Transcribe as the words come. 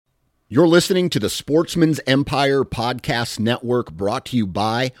You're listening to the Sportsman's Empire Podcast Network, brought to you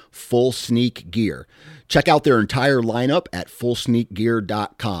by Full Sneak Gear. Check out their entire lineup at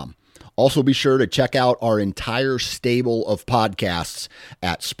fullsneakgear.com. Also be sure to check out our entire stable of podcasts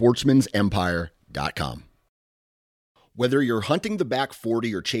at sportsmansempire.com. Whether you're hunting the back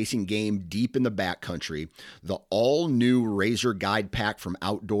 40 or chasing game deep in the backcountry, the all-new Razor Guide Pack from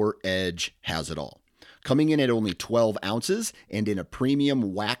Outdoor Edge has it all. Coming in at only 12 ounces and in a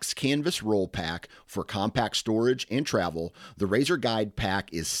premium wax canvas roll pack for compact storage and travel, the Razor Guide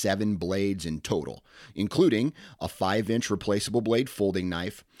Pack is 7 blades in total, including a 5-inch replaceable blade folding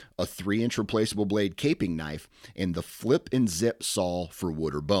knife, a 3-inch replaceable blade caping knife, and the flip and zip saw for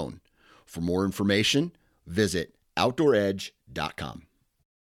wood or bone. For more information, visit OutdoorEdge.com.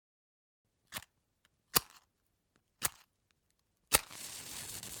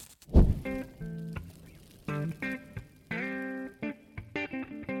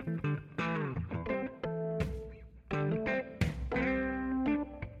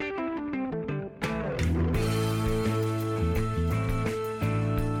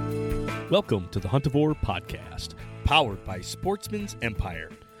 Welcome to the Huntivore Podcast, powered by Sportsman's Empire,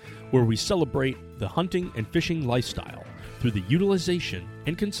 where we celebrate the hunting and fishing lifestyle through the utilization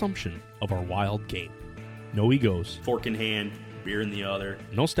and consumption of our wild game. No egos. Fork in hand, beer in the other.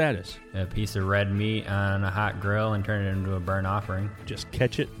 No status. A piece of red meat on a hot grill and turn it into a burnt offering. Just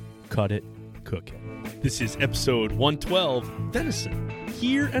catch it, cut it, cook it. This is episode 112, Venison,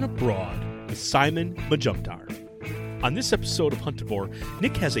 Here and Abroad, with Simon Majumdar. On this episode of Huntivore,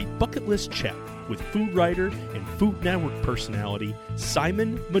 Nick has a bucket list chat with food writer and Food Network personality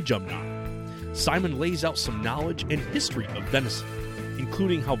Simon Majumdar. Simon lays out some knowledge and history of venison,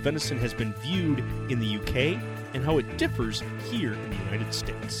 including how venison has been viewed in the UK and how it differs here in the United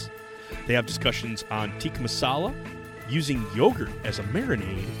States. They have discussions on tikka masala, using yogurt as a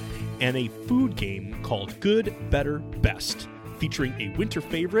marinade, and a food game called Good, Better, Best, featuring a winter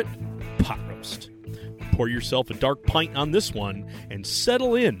favorite, pot roast. Pour yourself a dark pint on this one and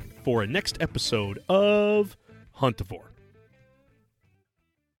settle in for a next episode of Huntivore.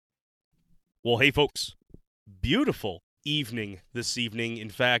 Well, hey folks, beautiful evening this evening. In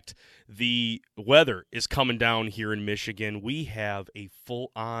fact, the weather is coming down here in Michigan. We have a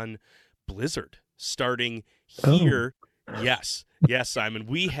full-on blizzard starting here. Oh. Yes, Simon.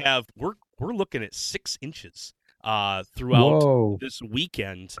 We're looking at 6 inches throughout this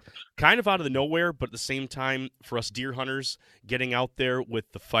weekend, kind of out of the nowhere, but at the same time, for us deer hunters getting out there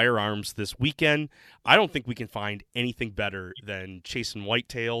with the firearms this weekend, I don't think we can find anything better than chasing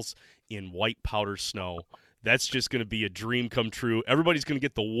whitetails in white powder snow. That's just going to be a dream come true. Everybody's going to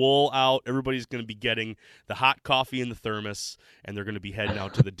get the wool out. Everybody's going to be getting the hot coffee in the thermos, and they're going to be heading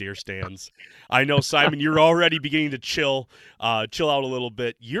out to the deer stands. I know, Simon, you're already beginning to chill out a little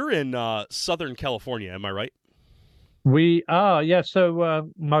bit. You're in Southern California, am I right? We are, yeah. So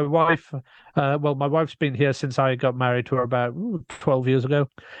my wife, my wife's been here since I got married to her about 12 years ago.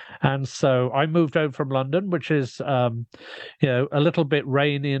 And so I moved over from London, which is, a little bit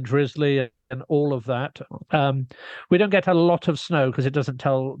rainy and drizzly and all of that. We don't get a lot of snow because it doesn't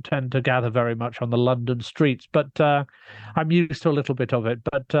tend to gather very much on the London streets, but I'm used to a little bit of it.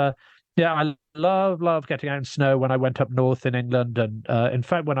 But I love getting out in snow when I went up north in England. And in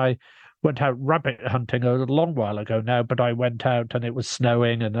fact, when I went out rabbit hunting a long while ago now, but I went out and it was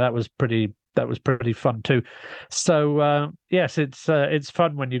snowing, and that was pretty pretty fun too. So yes, it's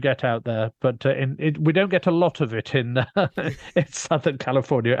fun when you get out there, but we don't get a lot of it in in Southern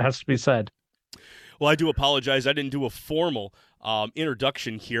California, it has to be said. Well, I do apologize. I didn't do a formal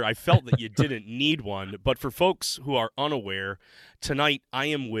introduction here. I felt that you didn't need one. But for folks who are unaware, tonight I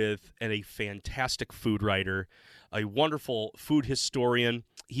am with a fantastic food writer, a wonderful food historian.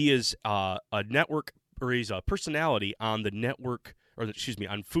 He is a network, or he's a personality on the network,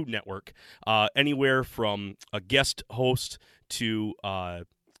 on Food Network, anywhere from a guest host to a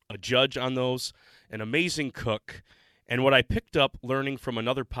judge on those, an amazing cook. And what I picked up learning from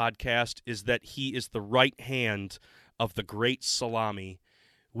another podcast is that he is the right hand of the great salami.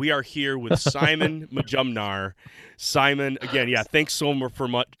 We are here with Simon Majumdar. Simon, again, thank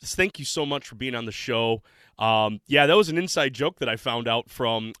you so much for being on the show. That was an inside joke that I found out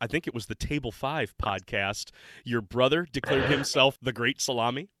from, I think it was the Table 5 podcast. Your brother declared himself the great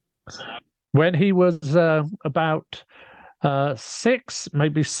salami. When he was about 6,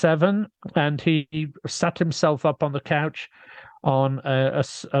 maybe 7, and he sat himself up on the couch on a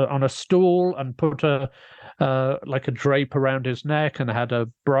stool and put a drape around his neck and had a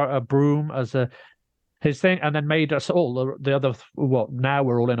broom as a his thing, and then made us all the other. What now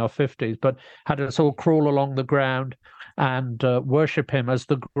we're all in our 50s, but had us all crawl along the ground and worship him as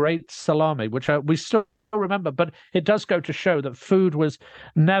the great Salami, which we still remember. But it does go to show that food was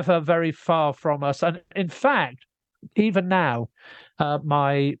never very far from us, and in fact, even now,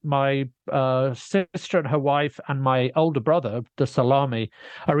 my sister and her wife and my older brother, the Salami,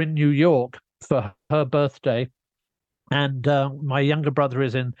 are in New York for her birthday, and my younger brother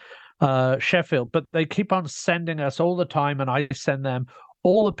is in Sheffield. But they keep on sending us all the time, and I send them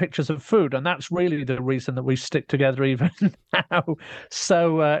all the pictures of food, and that's really the reason that we stick together even now.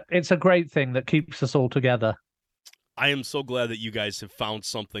 So it's a great thing that keeps us all together. I am so glad that you guys have found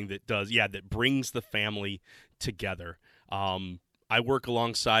something that that brings the family together. I work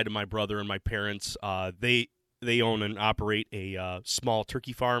alongside of my brother and my parents. They own and operate a small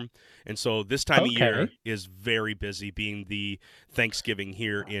turkey farm, and so this time of year is very busy, being the Thanksgiving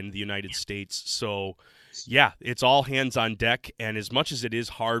here in the United States. So, yeah, it's all hands on deck, and as much as it is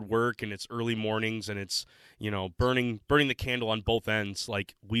hard work and it's early mornings and it's burning the candle on both ends,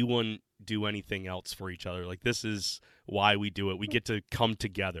 like we wouldn't do anything else for each other. Like this is why we do it. We get to come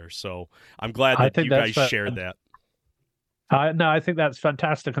together. So I'm glad that you guys shared that. No, I think that's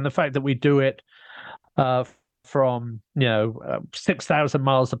fantastic, and the fact that we do it from 6,000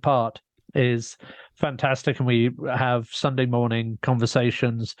 miles apart is fantastic. And we have Sunday morning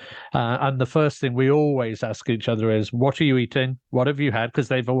conversations, and the first thing we always ask each other is, what are you eating? What have you had? Because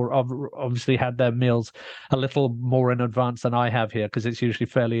they've obviously had their meals a little more in advance than I have here, because it's usually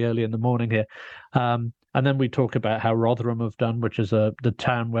fairly early in the morning here. And then we talk about how Rotherham have done, which is the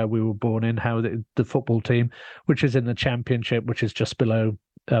town where we were born in, how the football team, which is in the Championship, which is just below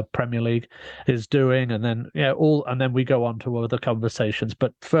Premier League, is doing, and then and then we go on to other conversations.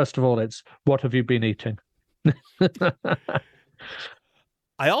 But first of all, it's what have you been eating?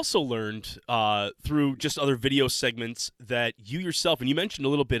 I also learned through just other video segments that you yourself, and you mentioned a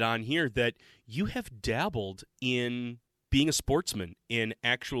little bit on here, that you have dabbled in being a sportsman, in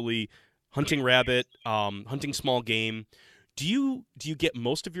actually hunting rabbit, hunting small game. Do you get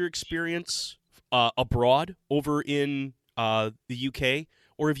most of your experience abroad over in the UK,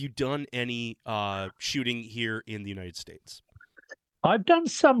 or have you done any shooting here in the United States? I've done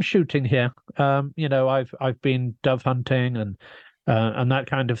some shooting here. I've been dove hunting and that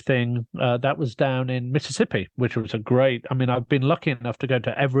kind of thing. That was down in Mississippi, which was a great. I mean, I've been lucky enough to go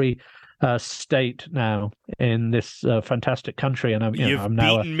to every state now in this fantastic country, and I'm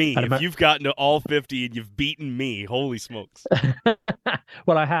now beaten me. If you've gotten to all 50, and you've beaten me, holy smokes!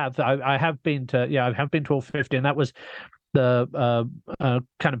 Well, I have. I have been to. Yeah, I have been to all 50, and that was the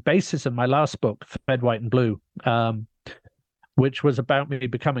kind of basis of my last book, Fed, White, and Blue, which was about me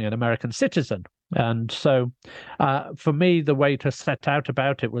becoming an American citizen. And so for me, the way to set out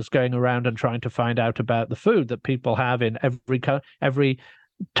about it was going around and trying to find out about the food that people have in every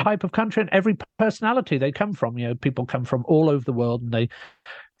type of country and every personality they come from. People come from all over the world, and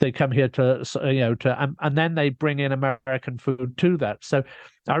they come here and then they bring in American food to that. So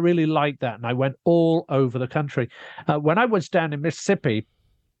I really like that, and I went all over the country. When I was down in Mississippi,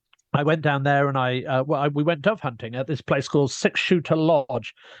 I went down there and we went dove hunting at this place called Six Shooter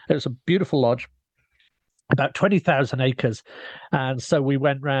Lodge. It was a beautiful lodge, about 20,000 acres, and so we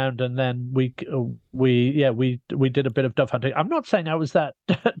went round, and then we did a bit of dove hunting. I'm not saying I was that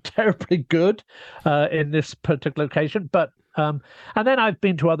terribly good in this particular occasion, but and then I've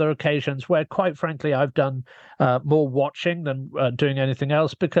been to other occasions where, quite frankly, I've done more watching than doing anything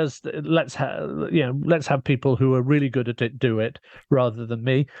else, because let's have people who are really good at it do it rather than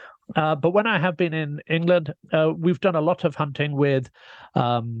me. But when I have been in England, we've done a lot of hunting with,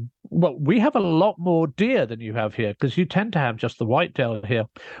 we have a lot more deer than you have here, because you tend to have just the whitetail here.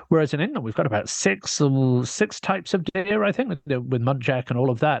 Whereas in England, we've got about six types of deer, I think, with muntjac and all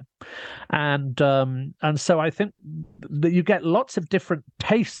of that. And so I think that you get lots of different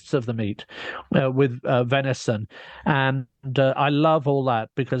tastes of the meat with venison. And I love all that,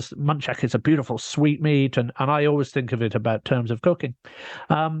 because muntjac is a beautiful sweet meat, and I always think of it about terms of cooking.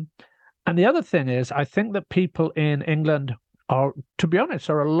 And the other thing is, I think that people in England are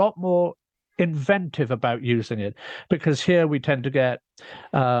a lot more inventive about using it, because here we tend to get,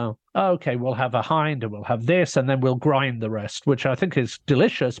 we'll have a hind and we'll have this, and then we'll grind the rest, which I think is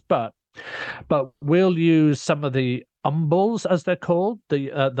delicious, but we'll use some of the umbles, as they're called.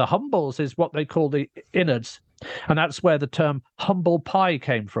 The humbles is what they call the innards, and that's where the term humble pie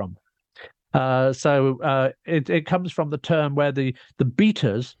came from. So it comes from the term where the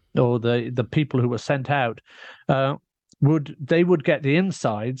beaters, or the people who were sent out, would get the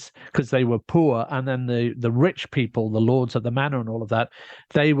insides because they were poor, and then the rich people, the lords of the manor and all of that,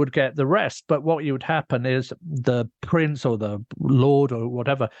 they would get the rest. But what would happen is the prince or the lord or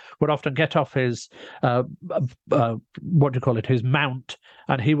whatever would often get off his what do you call it, his mount,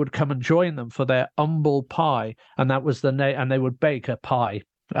 and he would come and join them for their humble pie, and that was and they would bake a pie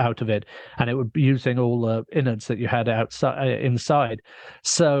out of it, and it would be using all the innards that you had inside.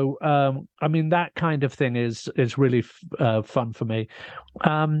 So I mean, that kind of thing is really fun for me.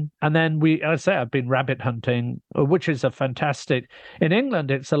 And then I've been rabbit hunting, which is a fantastic. In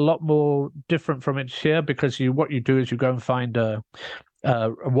England, it's a lot more different from it here, because what you do is you go and find a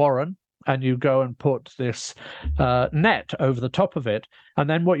warren, and you go and put this net over the top of it, and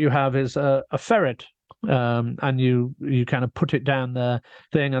then what you have is a ferret. And you kind of put it down the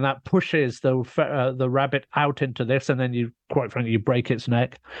thing, and that pushes the rabbit out into this, and then you, quite frankly, you break its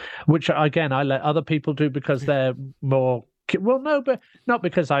neck, which again I let other people do because they're more but not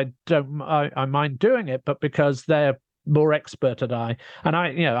because I mind doing it, but because they're more expert than I, and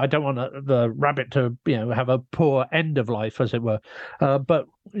I don't want the rabbit to have a poor end of life, as it were. But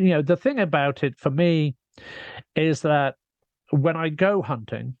the thing about it for me is that when I go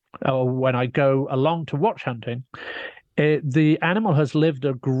hunting, or when I go along to watch hunting, the animal has lived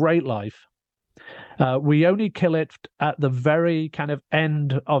a great life. We only kill it at the very kind of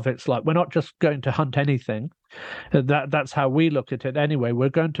end of its life. We're not just going to hunt anything. That's how we look at it anyway. We're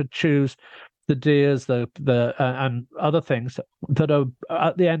going to choose the deers, and other things that are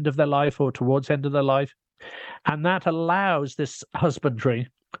at the end of their life or towards the end of their life, and that allows this husbandry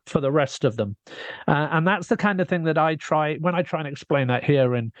for the rest of them. And that's the kind of thing that I try when I try and explain that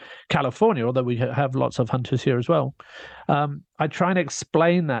here in California, although we have lots of hunters here as well. I try and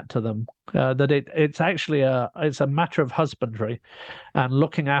explain that to them, that it's actually it's a matter of husbandry and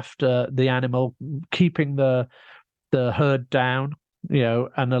looking after the animal, keeping the herd down,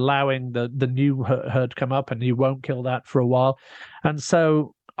 and allowing the new herd come up, and you won't kill that for a while. And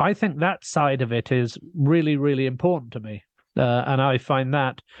so I think that side of it is really, really important to me. And I find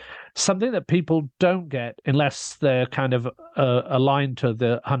that something that people don't get unless they're kind of aligned to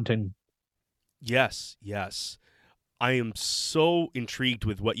the hunting. Yes. I am so intrigued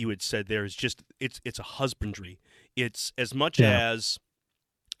with what you had said there. It's a husbandry. It's as much as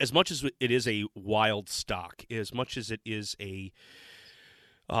it is a wild stock, as much as it is a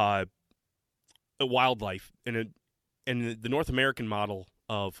wildlife, and the North American model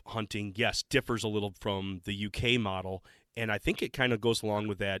of hunting, yes, differs a little from the UK model. And I think it kind of goes along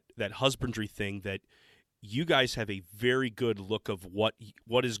with that husbandry thing, that you guys have a very good look of what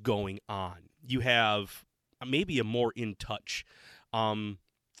is going on. You have maybe a more in touch,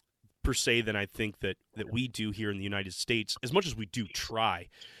 per se, than I think that we do here in the United States, as much as we do try.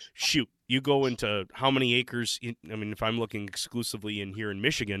 Shoot, you go into how many acres, if I'm looking exclusively in here in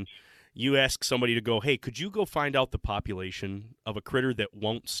Michigan, you ask somebody to go, hey, could you go find out the population of a critter that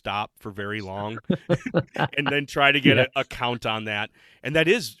won't stop for very long, and then try to get a count on that? And that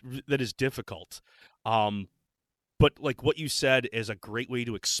is difficult. But like what you said is a great way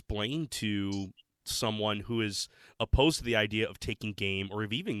to explain to someone who is opposed to the idea of taking game or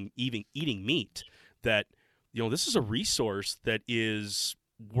of even eating meat, that this is a resource that is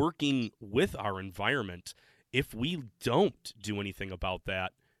working with our environment. If we don't do anything about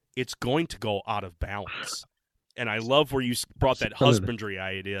that, it's going to go out of balance. And I love where you brought that husbandry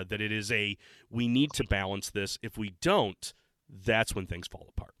idea, that it is we need to balance this. If we don't, that's when things fall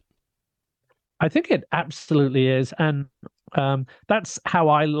apart. I think it absolutely is. And that's how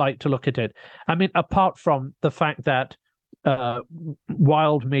I like to look at it. I mean, apart from the fact that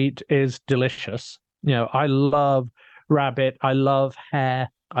wild meat is delicious, I love rabbit, I love hare,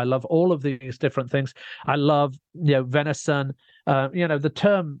 I love all of these different things. I love, venison. The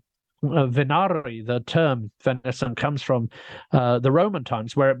term venari, the term venison, comes from the Roman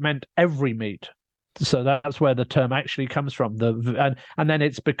times, where it meant every meat. So that's where the term actually comes from. And then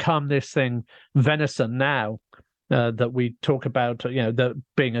it's become this thing, venison, now that we talk about, the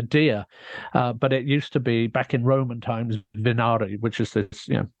being a deer. But it used to be, back in Roman times, venari, which is this,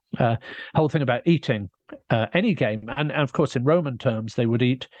 whole thing about eating any game. And of course, in Roman terms, they would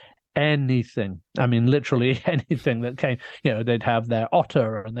eat anything. I mean, literally anything that came. They'd have their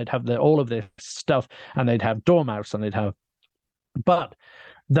otter, and they'd have all of this stuff, and they'd have dormouse, and they'd have. But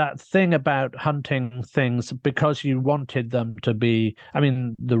that thing about hunting things because you wanted them to be. I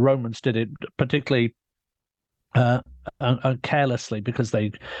mean, the Romans did it particularly carelessly, because they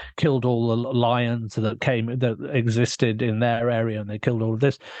killed all the lions that existed in their area, and they killed all of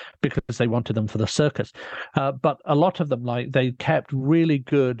this because they wanted them for the circus. But a lot of them, they kept really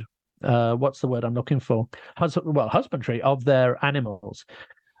good what's the word I'm looking for? Husbandry of their animals.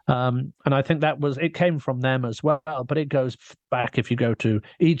 And I think it came from them as well, but it goes back. If you go to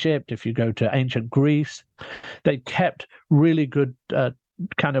Egypt, if you go to ancient Greece, they kept really good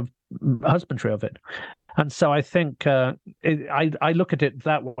kind of husbandry of it. And so I think I look at it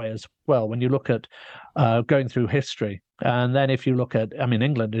that way as well. When you look at going through history, and then if you look at,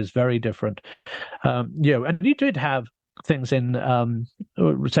 England is very different. And you did have things in,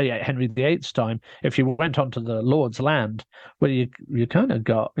 say, Henry VIII's time. If you went onto the Lord's land, well, you kind of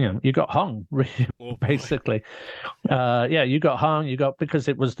got, you got hung, basically. You got hung. Because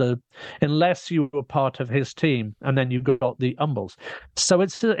it was unless you were part of his team, and then you got the umbles. So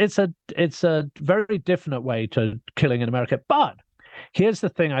it's a very different way to killing in America. But here's the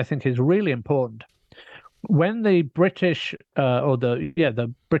thing I think is really important. When the British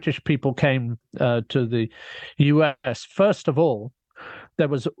the British people came to the US, first of all, there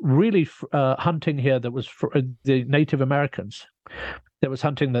was really hunting here that was for the Native Americans. There was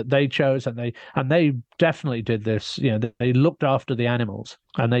hunting that they chose, and they definitely did this. They looked after the animals,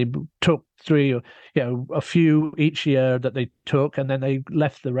 and they took a few each year that they took, and then they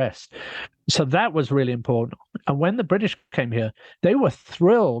left the rest. So that was really important. And when the British came here, they were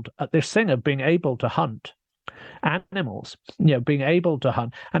thrilled at this thing of being able to hunt animals, being able to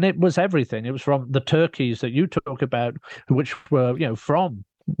hunt. And it was everything. It was from the turkeys that you talk about, which were, from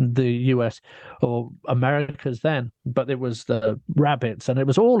the US or Americas then, but it was the rabbits, and it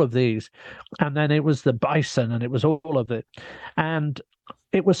was all of these. And then it was the bison, and it was all of it. And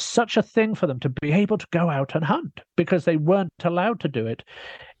it was such a thing for them to be able to go out and hunt, because they weren't allowed to do it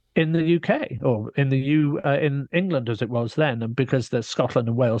in the UK or in England as it was then, and because the Scotland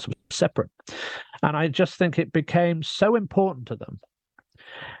and Wales were separate. And I just think it became so important to them.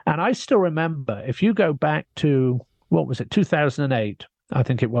 And I still remember, if you go back to, 2008, I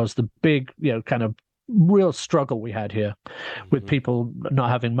think it was, the big, kind of real struggle we had here with people not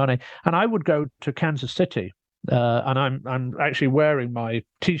having money. And I would go to Kansas City, and I'm actually wearing my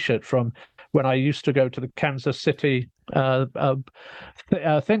T-shirt from when I used to go to the Kansas City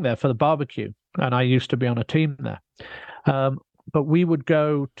thing there for the barbecue, and I used to be on a team there. But we would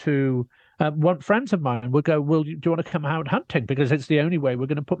go to friends of mine would go, "Well, do you want to come out hunting? Because it's the only way we're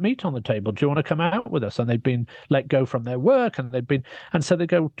going to put meat on the table. Do you want to come out with us?" And they'd been let go from their work, and so they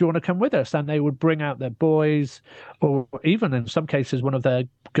go, "Do you want to come with us?" And they would bring out their boys, or even in some cases one of their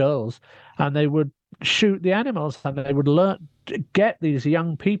girls, and they would shoot the animals, and they would get these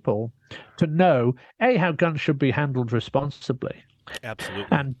young people to know, A, how guns should be handled responsibly. Absolutely.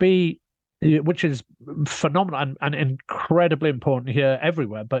 And B, which is phenomenal and incredibly important here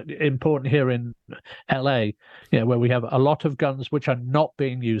everywhere, but important here in LA, where we have a lot of guns which are not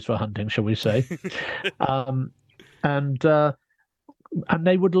being used for hunting, shall we say. And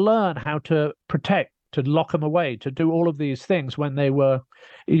they would learn how to protect, to lock them away, to do all of these things when they were,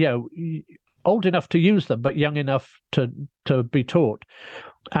 old enough to use them, but young enough to be taught.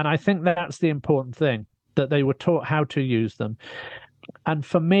 And I think that's the important thing, that they were taught how to use them. And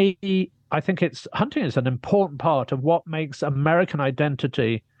for me, I think hunting is an important part of what makes American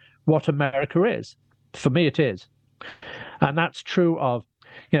identity what America is. For me, it is. And that's true of,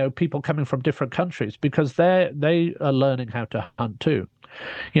 people coming from different countries, because they are learning how to hunt too.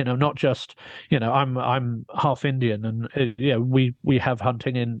 Not just, I'm half Indian, and we have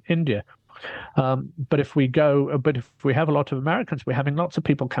hunting in India. But if we have a lot of Americans, we're having lots of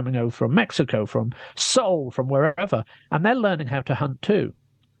people coming over from Mexico, from Seoul, from wherever, and they're learning how to hunt too.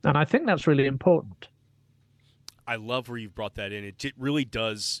 And I think that's really important. I love where you've brought that in. It really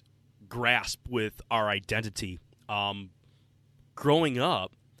does grasp with our identity. Growing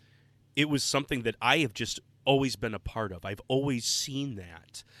up, it was something that I have just always been a part of. I've always seen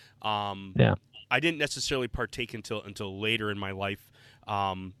that. I didn't necessarily partake until later in my life,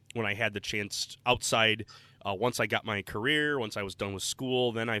 when I had the chance outside. Once I got my career, once I was done with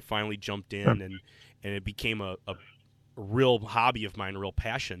school, then I finally jumped in, and it became a real hobby of mine, a real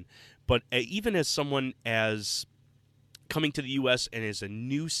passion. But even as someone as coming to the U.S. and as a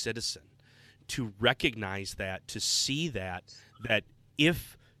new citizen, to recognize that, to see that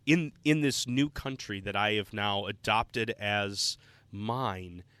if in this new country that I have now adopted as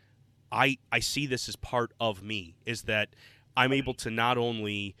mine, I see this as part of me, is that I'm able to not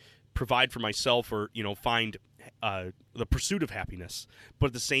only provide for myself or, find the pursuit of happiness, but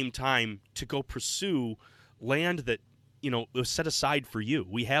at the same time to go pursue land that, was set aside for you.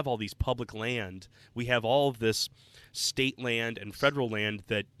 We have all these public land. We have all of this state land and federal land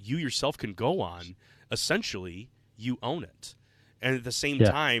that you yourself can go on. Essentially, you own it. And at the same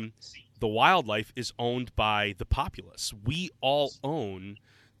time, the wildlife is owned by the populace. We all own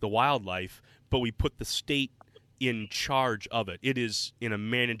the wildlife, but we put the state in charge of it. It is in a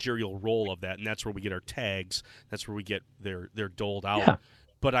managerial role of that, and that's where we get our tags. That's where we get they're doled out. Yeah.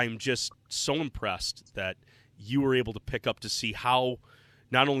 But I'm just so impressed that you were able to pick up to see how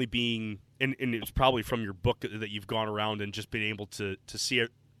not only being and it's probably from your book that you've gone around and just been able to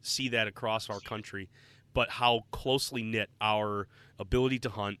see that across our country, but how closely knit our ability to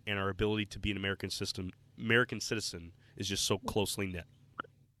hunt and our ability to be an American citizen is just so closely knit.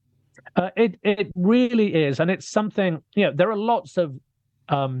 It really is, and it's something. There are lots of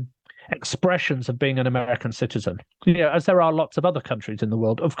expressions of being an American citizen, as there are lots of other countries in the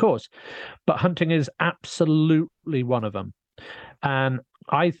world, of course, but hunting is absolutely one of them. And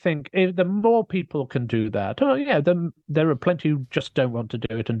I think if the more people can do that, there are plenty who just don't want to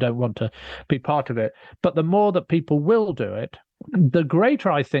do it and don't want to be part of it. But the more that people will do it, the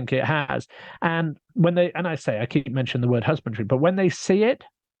greater I think it has. And I keep mentioning the word husbandry, but when they see it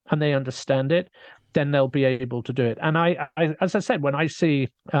and they understand it, then they'll be able to do it. And I as I said, when I see,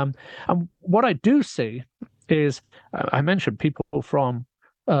 and what I do see is, I mentioned people from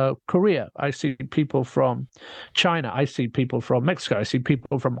Korea, I see people from China, I see people from Mexico, I see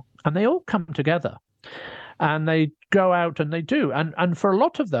people and they all come together and they go out and they do. And for a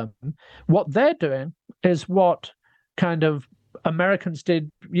lot of them, what they're doing is what kind of Americans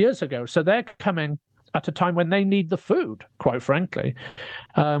did years ago. So they're coming at a time when they need the food, quite frankly.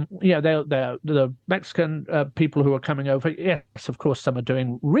 They're the Mexican people who are coming over. Yes, of course, some are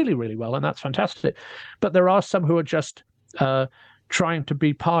doing really, really well, and that's fantastic. But there are some who are just trying to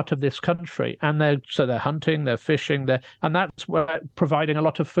be part of this country, and they're hunting, they're fishing, and that's providing a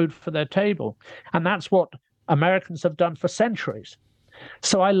lot of food for their table, and that's what Americans have done for centuries.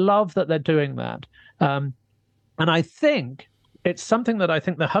 So I love that they're doing that, and I think it's something that I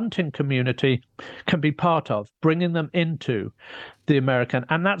think the hunting community can be part of, bringing them into the American,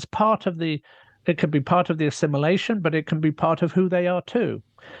 and that's part of it can be part of the assimilation, but it can be part of who they are too.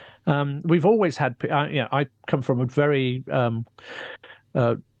 We've always had, I come from a very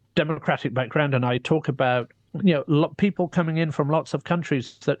democratic background, and I talk about, people coming in from lots of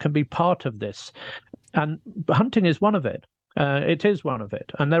countries that can be part of this. And hunting is one of it. It is one of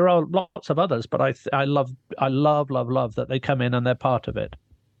it. And there are lots of others, but I love that they come in and they're part of it.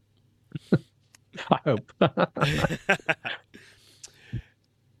 I hope.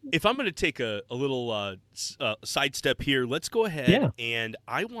 If I'm going to take a little sidestep here, let's go ahead and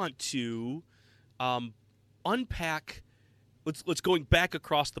I want to unpack. Let's going back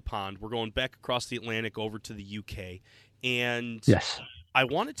across the pond. We're going back across the Atlantic over to the UK, and yes, I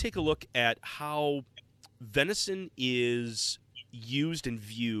want to take a look at how venison is used and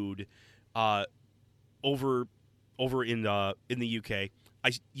viewed over in the UK.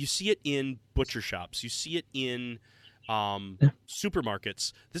 You see it in butcher shops. You see it in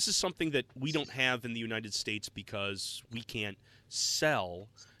supermarkets. This is something that we don't have in the United States because we can't sell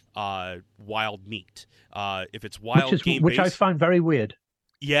wild meat. If it's wild game, which I find very weird.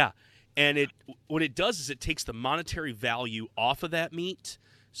 Yeah, and what it does is it takes the monetary value off of that meat,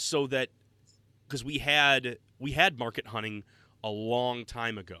 so that because we had market hunting a long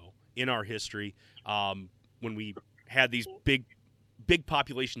time ago in our history, when we had these big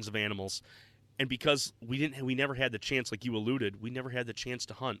populations of animals. And because we never had the chance, like you alluded, we never had the chance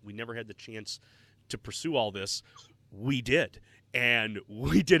to hunt. We never had the chance to pursue all this. We did. And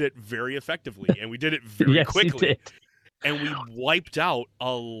we did it very effectively. And we did it very quickly. You did. And we wiped out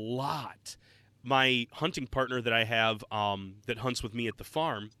a lot. My hunting partner that I have that hunts with me at the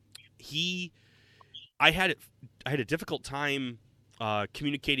farm, I had a difficult time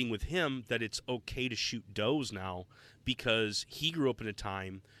communicating with him that it's okay to shoot does now, because he grew up in a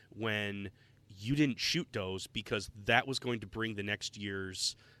time when you didn't shoot does because that was going to bring the next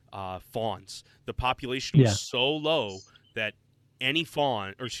year's fawns. The population was so low that any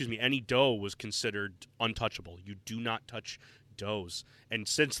doe was considered untouchable. You do not touch does. And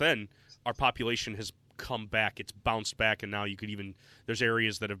since then, our population has come back. It's bounced back, and now there's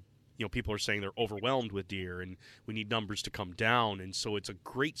areas that have, people are saying they're overwhelmed with deer, and we need numbers to come down. And so it's a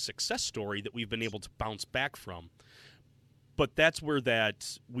great success story that we've been able to bounce back from. But that's where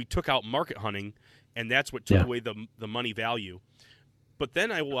we took out market hunting, and that's what took away the money value. But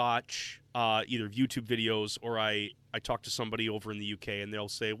then I watch either YouTube videos or I talk to somebody over in the UK, and they'll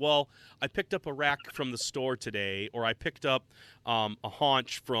say, well, I picked up a rack from the store today, or I picked up a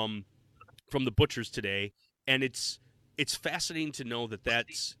haunch from the butcher's today. And it's fascinating to know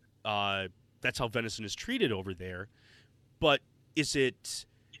that's how venison is treated over there. But is it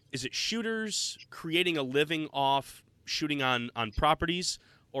shooters creating a living off shooting on properties,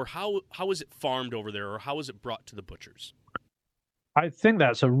 or how is it farmed over there, or how is it brought to the butchers? I think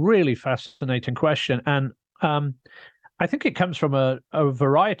that's a really fascinating question, and I think it comes from a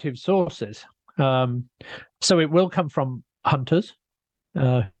variety of sources. So it will come from hunters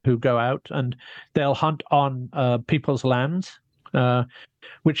who go out and they'll hunt on people's lands,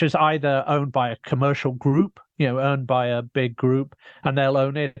 which is either owned by a commercial group, owned by a big group, and they'll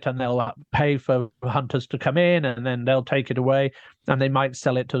own it and they'll pay for hunters to come in and then they'll take it away and they might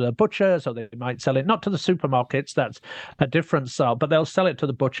sell it to the butchers, or they might sell it not to the supermarkets, that's a different style, but they'll sell it to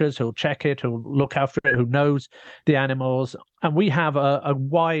the butchers who'll check it, who'll look after it, who knows the animals. And we have a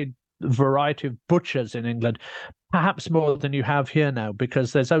wide variety of butchers in England, perhaps more than you have here now,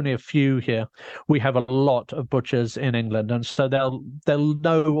 because there's only a few here. We have a lot of butchers in England, and so they'll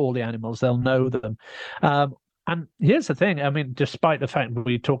know all the animals, they'll know them. And here's the thing, I mean, despite the fact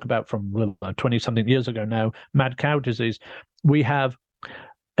we talk about from 20-something years ago now, mad cow disease, we have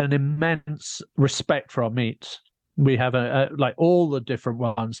an immense respect for our meats. We have like all the different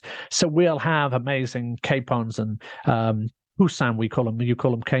ones. So we'll have amazing capons and Poussin, we call them. You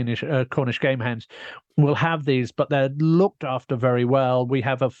call them Cornish game hens. We'll have these, but they're looked after very well. We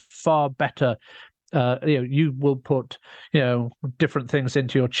have a far better. You will put different things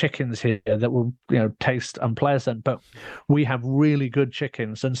into your chickens here that will taste unpleasant, but we have really good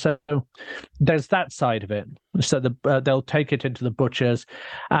chickens, and so there's that side of it. So they'll take it into the butchers,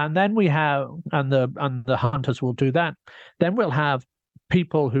 and then we have the hunters will do that. Then we'll have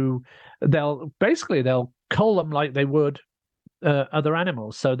people who they'll cull them like they would other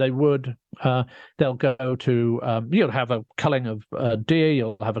animals. So they'll go to you'll have a culling of deer,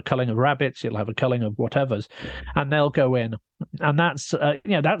 you'll have a culling of rabbits, you'll have a culling of whatever's, and they'll go in, and that's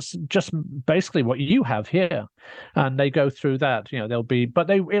that's just basically what you have here, and they go through that. It'll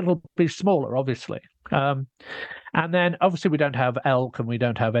be smaller, obviously, and then obviously we don't have elk and we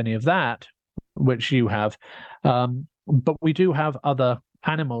don't have any of that which you have, but we do have other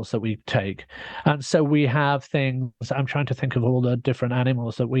animals that we take, and so we have things. I'm trying to think of all the different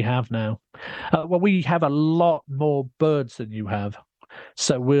animals that we have now. Well, we have a lot more birds than you have,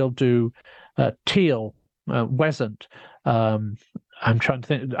 so we'll do teal, pheasant. I'm trying to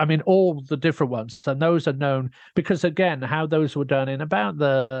think. I mean, all the different ones, and those are known because, again, how those were done in about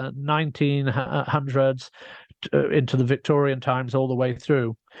the 1900s into the Victorian times, all the way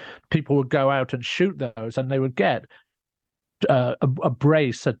through. People would go out and shoot those, and they would get a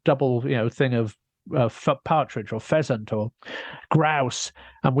brace, a double, thing of partridge or pheasant or grouse,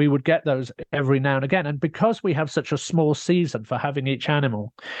 and we would get those every now and again. And because we have such a small season for having each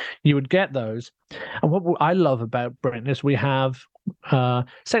animal, you would get those. And what I love about Britain is we have,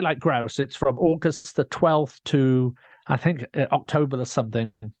 say, like grouse. It's from August the 12th to I think October or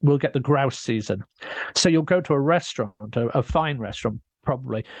something. We'll get the grouse season. So you'll go to a restaurant, a fine restaurant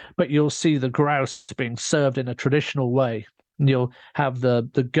probably, but you'll see the grouse being served in a traditional way. You'll have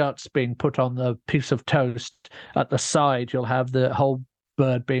the guts being put on the piece of toast. At the side, you'll have the whole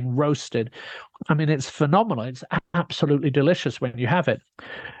bird being roasted. I mean, it's phenomenal. It's absolutely delicious when you have it.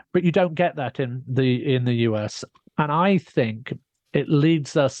 But you don't get that in the US. And I think it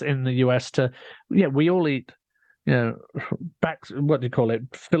leads us in the US to, we all eat, what do you call it?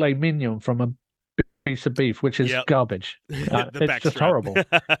 Filet mignon from a piece of beef, which is garbage. It's just horrible.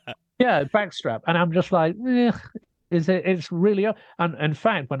 Backstrap. And I'm just like, it's really, and in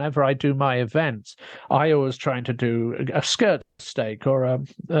fact, whenever I do my events, I always try to do a skirt steak or a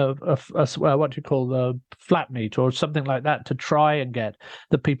what do you call the flat meat or something like that, to try and get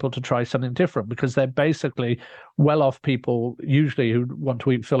the people to try something different, because they're basically well-off people usually who want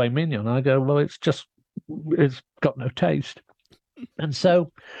to eat filet mignon. And I go, well, it's got no taste. And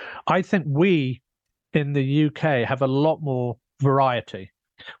so I think we in the UK have a lot more variety,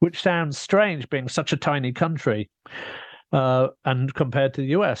 which sounds strange being such a tiny country and compared to the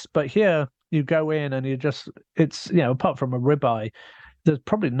US. But here you go in and it's apart from a ribeye, there's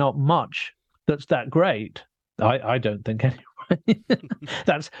probably not much that's that great. I don't think anyway.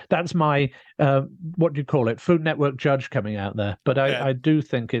 That's my what do you call it? Food Network judge coming out there. But I do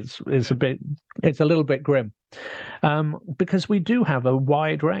think it's a little bit grim, because we do have a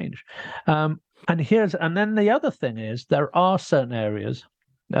wide range. And then the other thing is there are certain areas,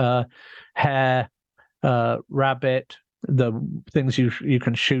 hare, rabbit, the things you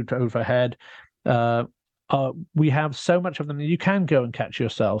can shoot overhead. We have so much of them that you can go and catch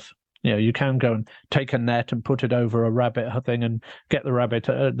yourself. You can go and take a net and put it over a rabbit thing and get the rabbit,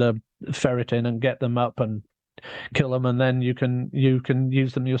 the ferret in, and get them up and kill them, and then you can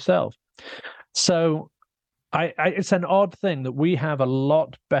use them yourself. So it's an odd thing that we have a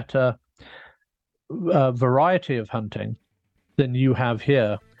lot better variety of hunting than you have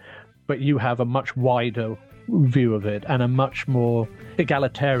here, but you have a much wider view of it and a much more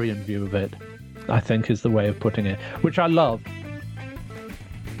egalitarian view of it, I think is the way of putting it, which I love.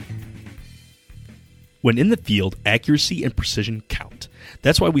 When in the field, accuracy and precision count.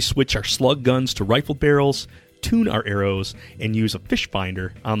 That's why we switch our slug guns to rifle barrels, tune our arrows, and use a fish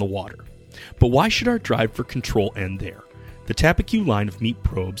finder on the water. But why should our drive for control end there? The Tappecue line of meat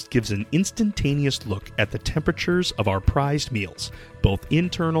probes gives an instantaneous look at the temperatures of our prized meals, both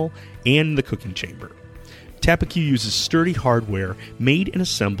internal and in the cooking chamber. Tappecue uses sturdy hardware made and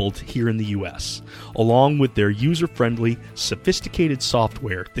assembled here in the US, along with their user-friendly, sophisticated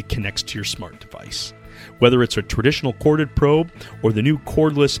software that connects to your smart device. Whether it's a traditional corded probe or the new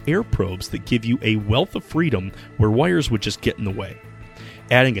cordless air probes that give you a wealth of freedom where wires would just get in the way.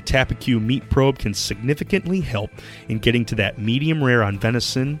 Adding a Tappecue meat probe can significantly help in getting to that medium rare on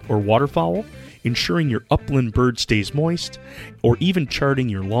venison or waterfowl, ensuring your upland bird stays moist, or even charting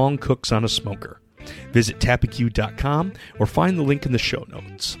your long cooks on a smoker. Visit Tappecue.com or find the link in the show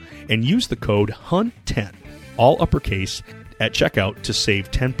notes and use the code HUNT10, all uppercase, at checkout to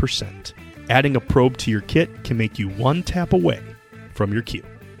save 10%. Adding a probe to your kit can make you one tap away from your queue.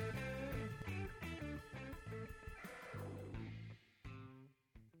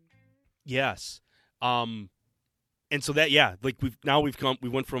 Yes. And so that, yeah, like we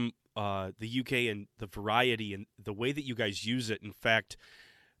went from the UK and the variety and the way that you guys use it. In fact,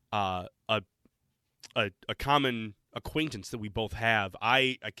 a common acquaintance that we both have,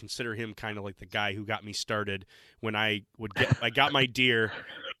 I consider him kind of like the guy who got me started when I got my deer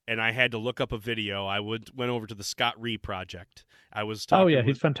and I had to look up a video. I went over to the Scott Ree project. I was talking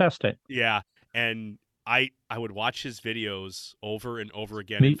he's fantastic. Yeah. And I would watch his videos over and over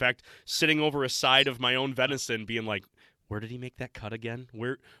again. In fact, sitting over a side of my own venison being like, where did he make that cut again?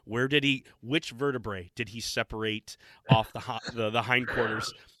 Where did which vertebrae did he separate off the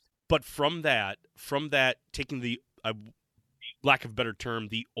hindquarters? But from that, taking the lack of a better term,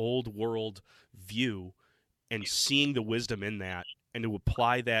 the old world view and seeing the wisdom in that, and to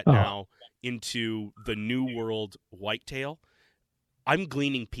apply that now into the new world whitetail, I'm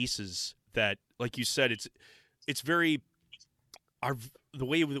gleaning pieces that, like you said, it's very the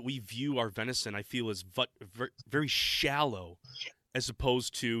way that we view our venison, I feel, is very shallow, as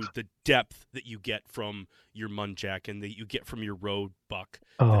opposed to the depth that you get from your muntjac and that you get from your road buck.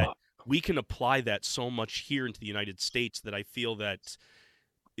 That we can apply that so much here into the United States that I feel that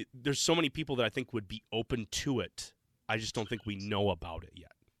there's so many people that I think would be open to it. I just don't think we know about it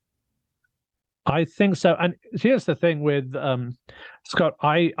yet. I think so. And here's the thing with Scott.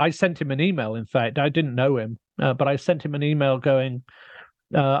 I sent him an email. In fact, I didn't know him, but I sent him an email going,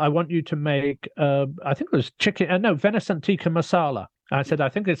 I want you to make, I think it was venison tikka masala. I said, I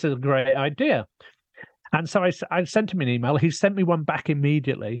think this is a great idea. And so I sent him an email. He sent me one back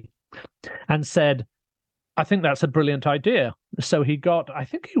immediately and said, I think that's a brilliant idea. So he got a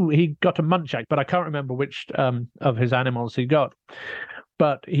muntjac, but I can't remember which of his animals he got.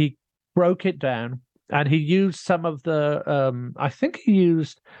 But he broke it down and he used some of the, I think he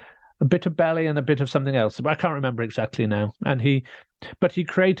used a bit of belly and a bit of something else, but I can't remember exactly now. But he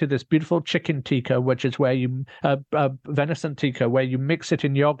created this beautiful chicken tikka, which is where you venison tikka, where you mix it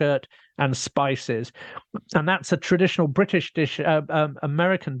in yogurt and spices, and that's a traditional British dish,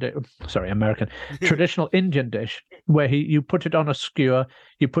 traditional Indian dish, where you put it on a skewer,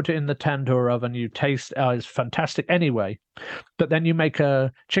 you put it in the tandoor oven, you taste. It's fantastic anyway. But then you make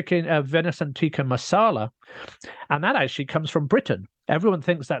a venison tikka masala, and that actually comes from Britain. Everyone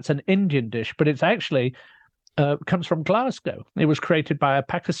thinks that's an Indian dish, but it's actually comes from Glasgow. It was created by a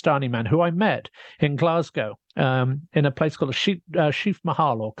Pakistani man who I met in Glasgow in a place called Sheef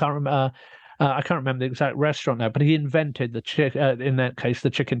Mahal, or I can't remember the exact restaurant now, but he invented in that case,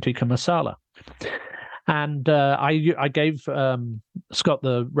 the chicken tikka masala. And I gave Scott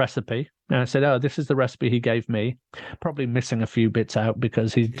the recipe, and I said, this is the recipe he gave me, probably missing a few bits out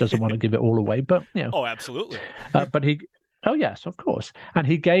because he doesn't want to give it all away, but Oh, absolutely. Oh, yes, of course. And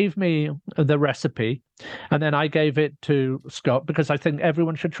he gave me the recipe, and then I gave it to Scott because I think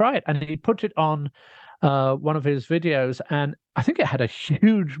everyone should try it. And he put it on one of his videos, and I think it had a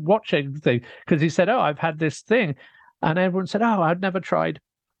huge watching thing because he said, I've had this thing. And everyone said, I'd never tried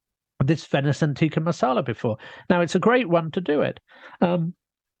this venison tikka masala before. Now, it's a great one to do it.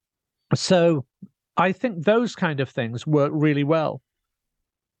 So I think those kind of things work really well.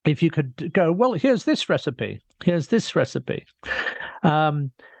 If you could go, well, here's this recipe. And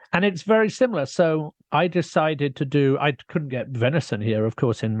it's very similar. So I decided I couldn't get venison here, of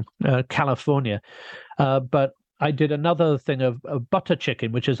course, in California, but I did another thing of butter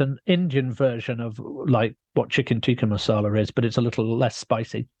chicken, which is an Indian version of like what chicken tikka masala is, but it's a little less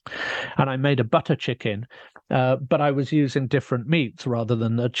spicy. And I made a butter chicken, but I was using different meats rather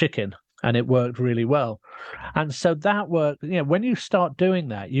than a chicken, and it worked really well. And so that worked. When you start doing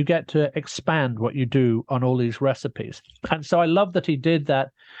that, you get to expand what you do on all these recipes. And so I love that he did that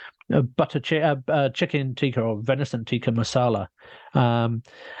chicken tikka or venison tikka masala. And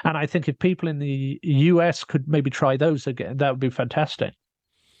I think if people in the US could maybe try those again, that would be fantastic.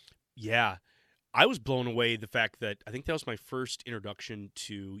 Yeah. I was blown away the fact that I think that was my first introduction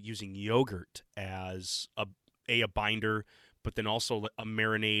to using yogurt as a binder, but then also a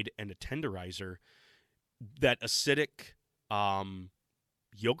marinade and a tenderizer. That acidic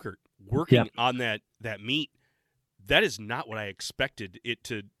yogurt working on that meat, that is not what I expected it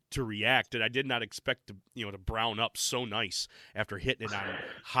to react, and I did not expect to brown up so nice after hitting it on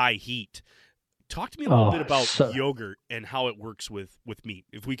high heat. Talk to me a little bit about yogurt and how it works with meat.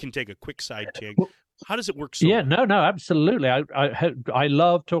 If we can take a quick side tag, how does it work? No, absolutely. I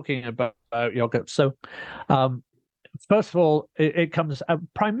love talking about yogurt. So, first of all, it comes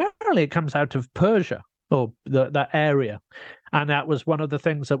primarily out of Persia or that area, and that was one of the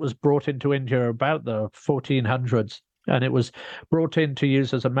things that was brought into India about the 1400s. And it was brought in to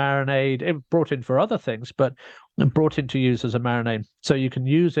use as a marinade. It was brought in for other things, but brought in to use as a marinade. So you can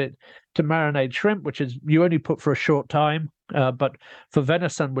use it to marinate shrimp, which is you only put for a short time. But for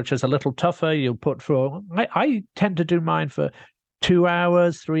venison, which is a little tougher, you'll put for. I tend to do mine for 2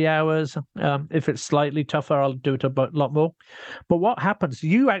 hours, 3 hours. If it's slightly tougher, I'll do it a lot more. But what happens?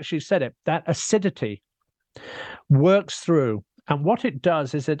 You actually said it. That acidity works through, and what it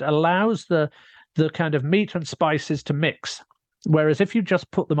does is it allows the kind of meat and spices to mix. Whereas if you just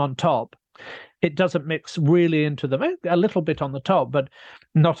put them on top, it doesn't mix really into them. A little bit on the top, but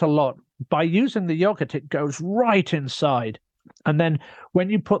not a lot. By using the yogurt, it goes right inside. And then when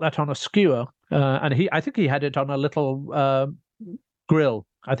you put that on a skewer, and I think he had it on a little grill.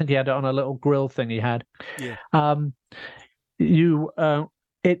 I think he had it on a little grill thing he had. Yeah.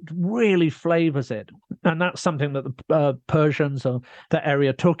 It really flavors it. And that's something that the Persians or that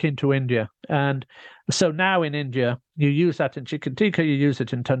area took into India. And so now in India, you use that in chicken tikka, you use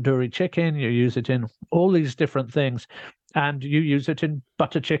it in tandoori chicken, you use it in all these different things. And you use it in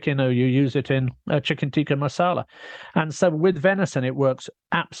butter chicken, or you use it in chicken tikka masala. And so with venison, it works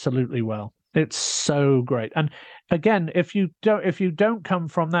absolutely well. It's so great. And again, if you don't come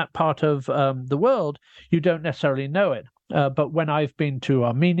from that part of the world, you don't necessarily know it. But when I've been to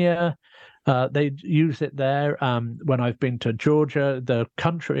Armenia, they use it there. When I've been to Georgia, the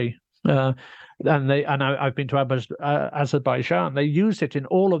country, and I've been to Azerbaijan, they use it in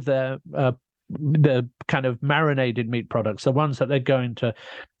all of their the kind of marinated meat products, the ones that they're going to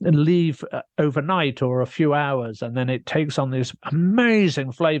leave overnight or a few hours, and then it takes on this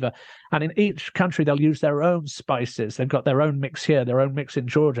amazing flavor. And in each country, they'll use their own spices. They've got their own mix here, their own mix in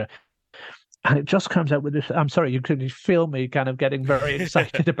Georgia. And it just comes out with this. I'm sorry, you could feel me kind of getting very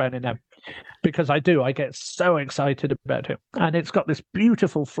excited about it now, because I do. I get so excited about it. And it's got this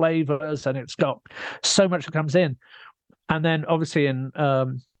beautiful flavors, and it's got so much that comes in. And then obviously in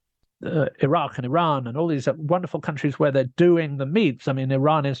Iraq and Iran and all these wonderful countries where they're doing the meats. I mean,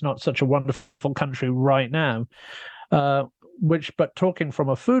 Iran is not such a wonderful country right now, but talking from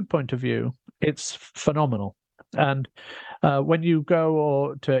a food point of view, it's phenomenal. And when you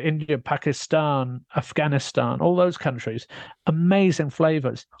go to India, Pakistan, Afghanistan, all those countries, amazing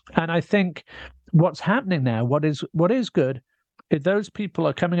flavors. And I think what's happening now, what is good, is those people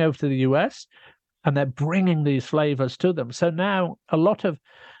are coming over to the US and they're bringing these flavors to them. So now a lot of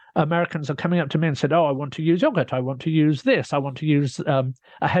Americans are coming up to me and said, "Oh, I want to use yogurt. I want to use this. I want to use a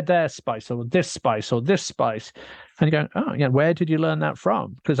Haider spice or this spice or this spice." And you go, "Oh, yeah, where did you learn that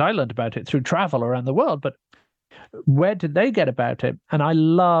from?" Because I learned about it through travel around the world, but where did they get about it? And I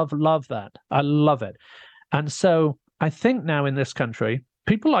love that. I love it. And so I think now in this country,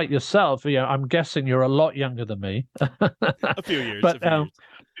 people like yourself, I'm guessing you're a lot younger than me. A few years.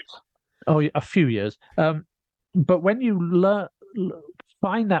 A few years. But when you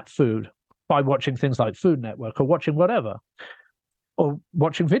find that food by watching things like Food Network or watching whatever, or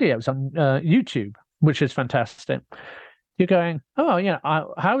watching videos on YouTube, which is fantastic, you're going, "Oh, yeah,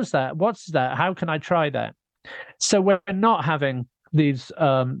 how's that? What's that? How can I try that?" So we're not having these,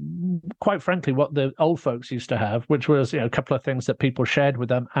 quite frankly, what the old folks used to have, which was a couple of things that people shared with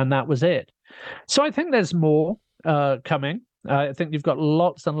them, and that was it. So I think there's more coming. I think you've got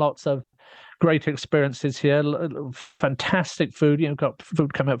lots and lots of great experiences here, fantastic food. You've got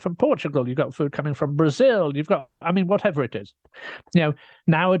food coming up from Portugal, you've got food coming from Brazil, whatever it is.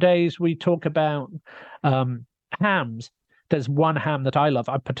 Nowadays we talk about hams, there's one ham that I love.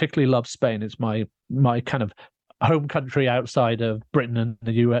 I particularly love Spain. It's my kind of home country outside of Britain and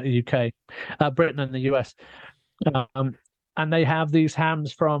the UK, Britain and the US. And they have these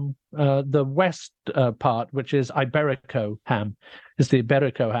hams from the west part, which is Iberico ham. It's the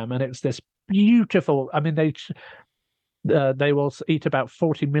Iberico ham, and it's this beautiful. I mean, they will eat about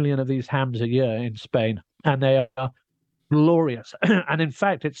 40 million of these hams a year in Spain, and they are glorious. And in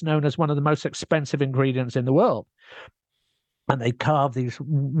fact, it's known as one of the most expensive ingredients in the world. And they carve these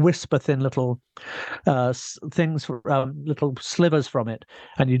whisper-thin little things, little slivers from it,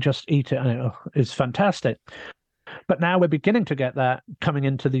 and you just eat it, and it's fantastic. But now we're beginning to get that coming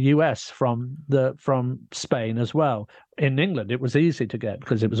into the US from Spain as well. In England, it was easy to get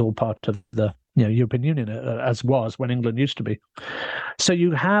because it was all part of the European Union, as was when England used to be. So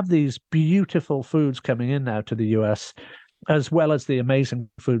you have these beautiful foods coming in now to the US, as well as the amazing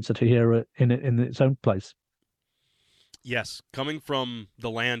foods that are here in its own place. Yes, coming from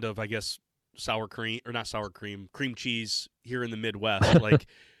the land of, I guess, cream cheese here in the Midwest, like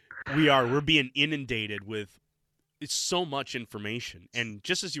we're being inundated with so much information. And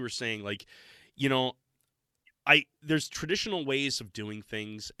just as you were saying, like, there's traditional ways of doing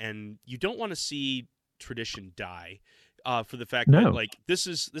things, and you don't want to see tradition die for the fact that, like, this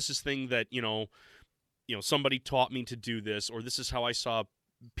is thing that, somebody taught me to do this, or this is how I saw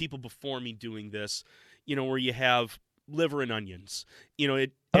people before me doing this, where you have liver and onions, I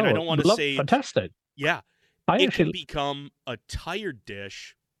don't want to say fantastic. Yeah. It can become a tired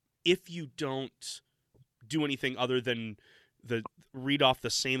dish if you don't do anything other than read off the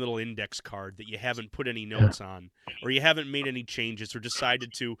same little index card that you haven't put any notes on, or you haven't made any changes, or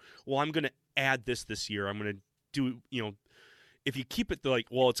decided to, well, I'm going to add this year. I'm going to do, if you keep it like,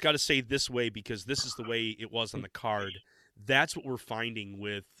 well, it's got to say this way because this is the way it was on the card. That's what we're finding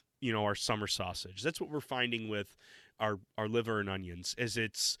with, our summer sausage. That's what we're finding with our liver and onions, is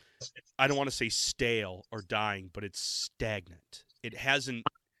it's, I don't want to say stale or dying, but it's stagnant. It hasn't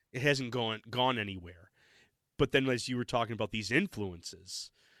gone anywhere. But then, as you were talking about these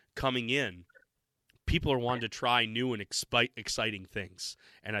influences coming in, people are wanting to try new and exciting things,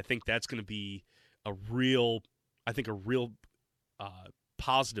 and I think that's going to be a real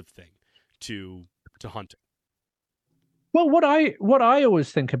positive thing to hunting. Well, what I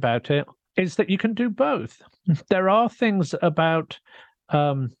always think about it is that you can do both. There are things about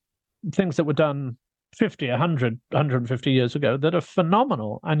things that were done 50, 100, 150 years ago that are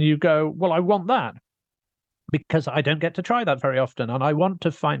phenomenal, and you go, well, I want that, because I don't get to try that very often, and I want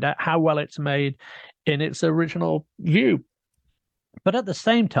to find out how well it's made in its original view. But at the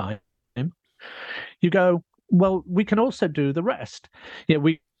same time, you go, well, we can also do the rest.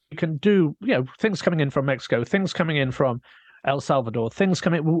 We can do, things coming in from Mexico, things coming in from El Salvador, things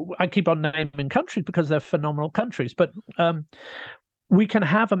coming. I keep on naming countries because they're phenomenal countries, but we can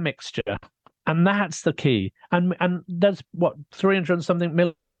have a mixture, and that's the key. And there's 300 and something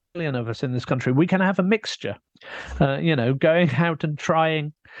million of us in this country. We can have a mixture, going out and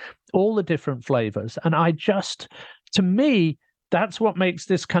trying all the different flavors. And to me, that's what makes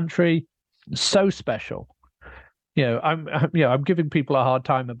this country so special. I'm giving people a hard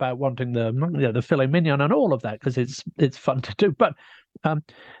time about wanting the filet mignon and all of that, because it's fun to do. But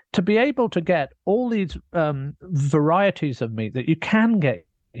to be able to get all these varieties of meat that you can get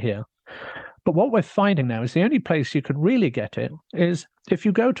here. But what we're finding now is the only place you can really get it is if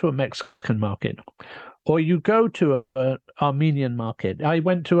you go to a Mexican market, or you go to an Armenian market. I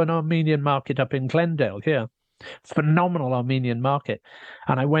went to an Armenian market up in Glendale here, phenomenal Armenian market.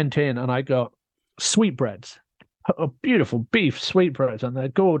 And I went in and I got sweetbreads, beautiful beef sweetbreads, and they're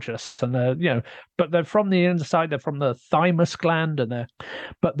gorgeous. And they're, but they're from the inside, they're from the thymus gland,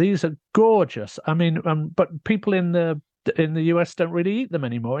 but these are gorgeous. I mean, but people in the US don't really eat them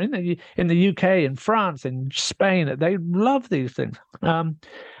anymore. In the UK, in France, in Spain, they love these things.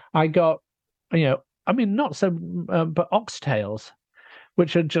 I got, not so, but oxtails,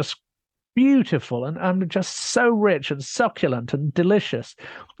 which are just beautiful and just so rich and succulent and delicious.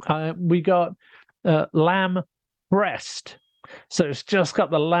 We got lamb breast. So it's just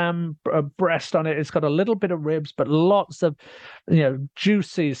got the lamb breast on it. It's got a little bit of ribs, but lots of,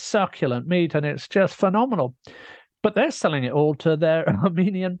 juicy, succulent meat, and it's just phenomenal. But they're selling it all to their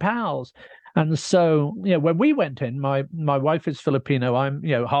Armenian pals. And so, when we went in, my wife is Filipino. I'm,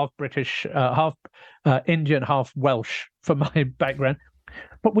 half British, half Indian, half Welsh for my background.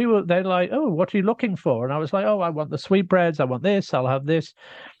 But they're like, oh, what are you looking for? And I was like, oh, I want the sweetbreads. I want this. I'll have this.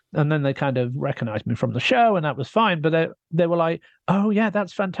 And then they kind of recognized me from the show, and that was fine. But they were like, oh, yeah,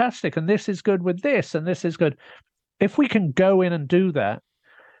 that's fantastic. And this is good with this, and this is good. If we can go in and do that,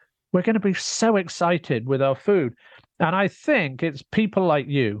 we're going to be so excited with our food. And I think it's people like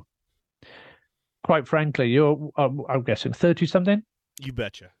you. Quite frankly, you're, I'm guessing, 30 something. You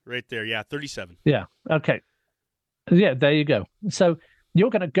betcha. Right there. Yeah, 37. Yeah. Okay. Yeah, there you go. So you're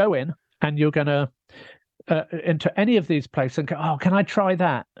going to go in and you're going to into any of these places and go, oh, can I try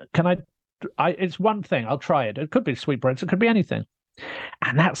that? Can I? It's one thing. I'll try it. It could be sweetbreads. It could be anything.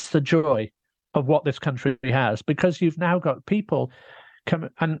 And that's the joy of what this country has, because you've now got people come,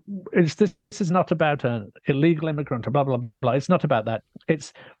 and this is not about an illegal immigrant or blah, blah, blah. It's not about that.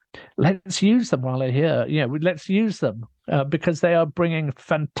 It's let's use them while they're here. Yeah, let's use them because they are bringing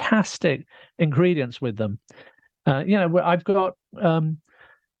fantastic ingredients with them. I've got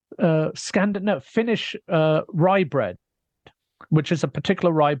Finnish rye bread, which is a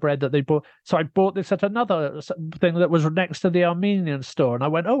particular rye bread that they bought. So I bought this at another thing that was next to the Armenian store, and I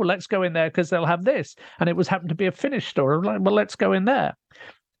went, "Oh, let's go in there because they'll have this." And it happened to be a Finnish store. I'm like, "Well, let's go in there."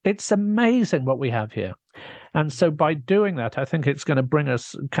 It's amazing what we have here, and so by doing that, I think it's going to bring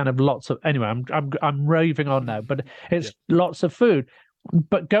us kind of lots of. Anyway, I'm raving on now, but it's lots of food.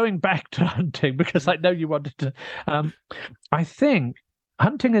 But going back to hunting, because I know you wanted to, I think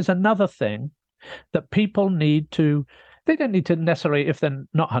hunting is another thing that people need to. They don't need to necessarily, if they're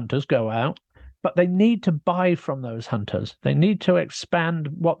not hunters, go out, but they need to buy from those hunters. They need to expand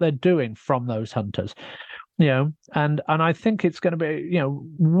what they're doing from those hunters, and I think it's going to be,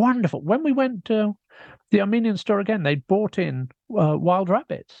 wonderful. When we went to the Armenian store again, they bought in wild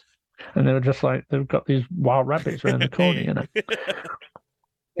rabbits, and they were just like, they've got these wild rabbits around the corner,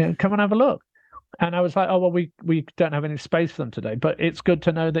 come and have a look. And I was like, oh, well, we don't have any space for them today, but it's good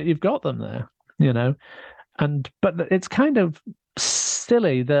to know that you've got them there, but it's kind of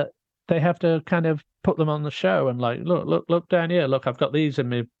silly that they have to kind of put them on the show and like, look down here. Look, I've got these in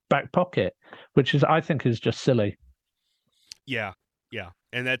my back pocket, which I think is just silly. Yeah. Yeah.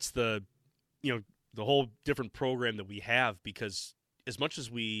 And that's the whole different program that we have, because as much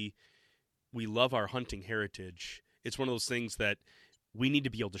as we love our hunting heritage, it's one of those things that we need to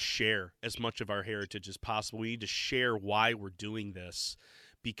be able to share as much of our heritage as possible. We need to share why we're doing this,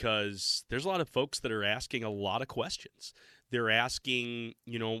 because there's a lot of folks that are asking a lot of questions. They're asking,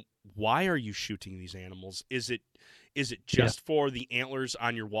 why are you shooting these animals? Is it just for the antlers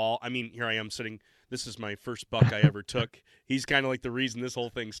on your wall? I mean, here I am sitting. This is my first buck I ever took. He's kind of like the reason this whole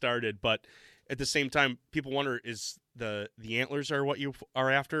thing started. But at the same time, people wonder, is the antlers are what you are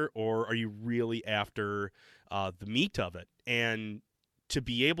after, or are you really after the meat of it? And to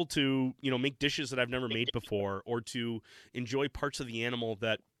be able to, make dishes that I've never made before, or to enjoy parts of the animal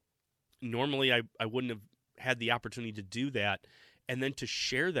that normally I wouldn't have had the opportunity to do that, and then to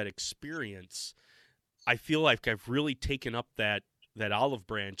share that experience, I feel like I've really taken up that olive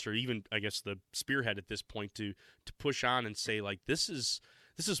branch, or even, I guess, the spearhead at this point, to push on and say, like, this is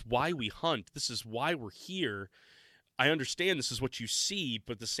why we hunt. This is why we're here. I understand this is what you see,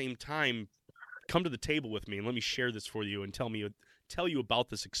 but at the same time, come to the table with me and let me share this for you and tell you about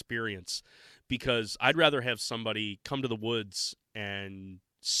this experience, because I'd rather have somebody come to the woods and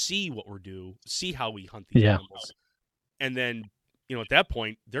see what we're doing, see how we hunt these animals. And then, at that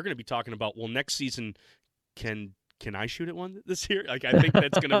point, they're going to be talking about, well, next season, can I shoot at one this year? Like, I think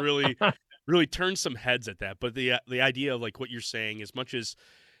that's going to really, really turn some heads at that. But the idea of, like, what you're saying, as much as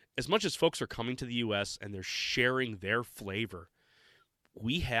folks are coming to the U.S. and they're sharing their flavor,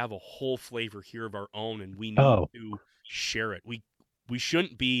 we have a whole flavor here of our own, and we need to share it. We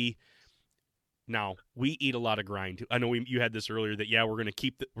shouldn't be. Now, we eat a lot of grind. I know you had this earlier that we're going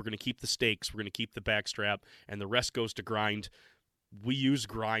to keep the steaks, we're going to keep the backstrap, and the rest goes to grind. We use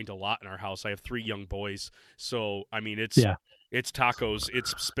grind a lot in our house. I have 3 young boys, so I mean it's tacos,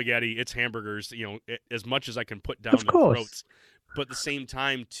 it's spaghetti, it's hamburgers. As much as I can put down their throats, but at the same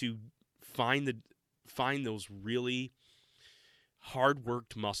time, to find those really hard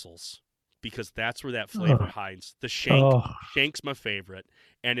worked muscles, because that's where that flavor hides. The shank's my favorite,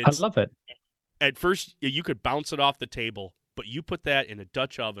 and I love it. At first, you could bounce it off the table, but you put that in a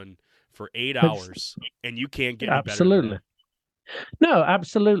Dutch oven for 8 hours, and you can't get any better than that. No,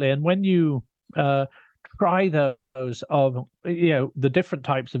 absolutely. And when you try those of the different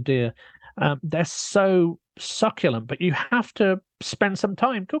types of deer, they're so succulent, but you have to spend some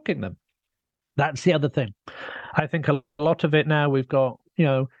time cooking them. That's the other thing. I think a lot of it now, we've got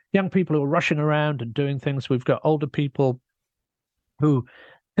young people who are rushing around and doing things. We've got older people who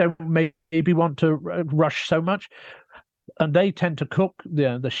don't maybe want to rush so much, and they tend to cook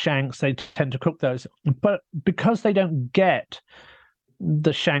the shanks. They tend to cook those, but because they don't get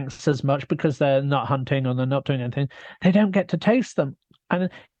the shanks as much, because they're not hunting or they're not doing anything, they don't get to taste them. And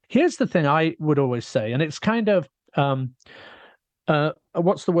here's the thing I would always say, and it's kind of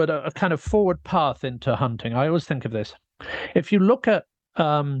what's the word? A kind of forward path into hunting. I always think of this. If you look at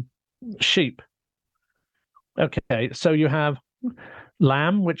sheep, okay, so you have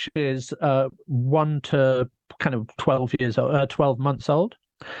lamb, which is 1 to kind of 12 months old.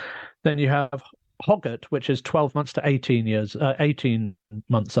 Then you have hogget, which is 12 months to 18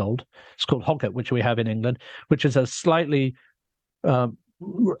 months old. It's called hogget, which we have in England, which is a slightly, I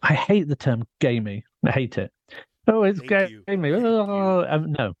hate the term gamey. I hate it. Oh, it's gamey.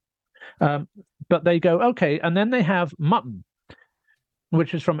 No. But they go, okay, and then they have mutton,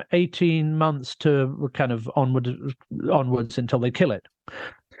 which is from 18 months to kind of onwards until they kill it.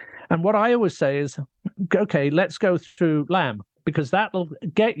 And what I always say is, okay, let's go through lamb, because that'll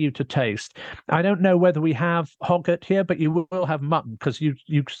get you to taste. I don't know whether we have hogget here, but you will have mutton, because you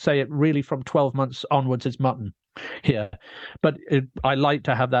say it really from 12 months onwards is mutton here. But I like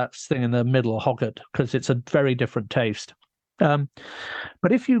to have that thing in the middle, hogget, because it's a very different taste.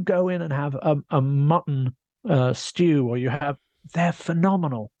 But if you go in and have a mutton stew, or they're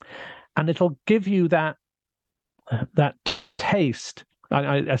phenomenal, and it'll give you that taste.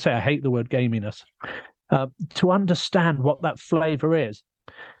 I say I hate the word gaminess. To understand what that flavor is.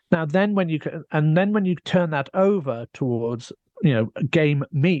 Now, then when you turn that over towards game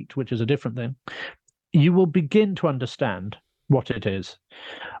meat, which is a different thing, you will begin to understand what it is.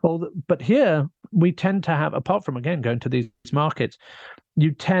 But here we tend to have, apart from again going to these markets,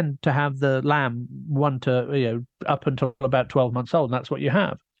 you tend to have the lamb up until about 12 months old, and that's what you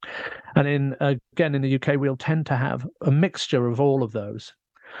have. And in the UK, we'll tend to have a mixture of all of those.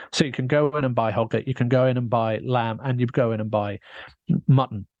 So you can go in and buy hogget, you can go in and buy lamb, and you go in and buy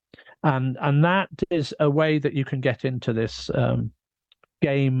mutton, and that is a way that you can get into this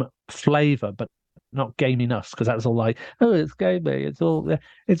game flavor, but not gaminess, because that's all like, oh, it's gamey,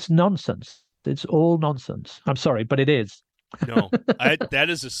 it's nonsense. It's all nonsense. I'm sorry, but it is. No, that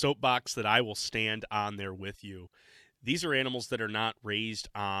is a soapbox that I will stand on there with you. These are animals that are not raised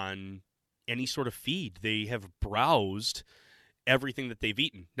on any sort of feed. They have browsed everything that they've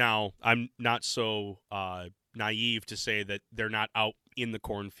eaten. Now, I'm not so naive to say that they're not out in the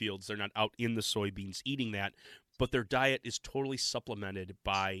cornfields, they're not out in the soybeans eating that, but their diet is totally supplemented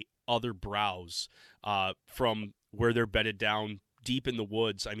by other browse from where they're bedded down deep in the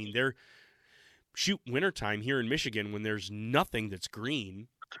woods. I mean, wintertime here in Michigan, when there's nothing that's green,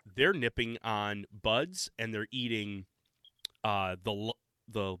 they're nipping on buds and they're eating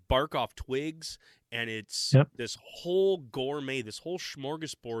the bark off twigs, and it's this whole gourmet, this whole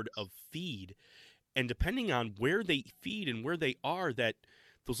smorgasbord of feed. And depending on where they feed and where they are, that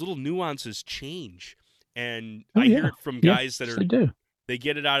those little nuances change. And I hear it from guys they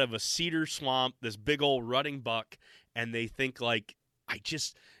get it out of a cedar swamp, this big old rutting buck, and they think like,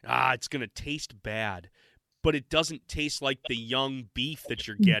 it's going to taste bad. But it doesn't taste like the young beef that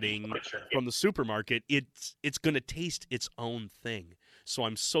you're getting from the supermarket. It's going to taste its own thing. So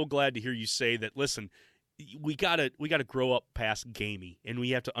I'm so glad to hear you say that. Listen, we gotta grow up past gamey, and we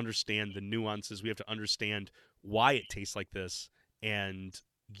have to understand the nuances. We have to understand why it tastes like this, and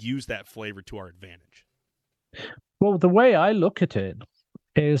use that flavor to our advantage. Well, the way I look at it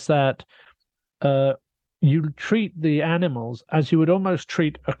is that you treat the animals as you would almost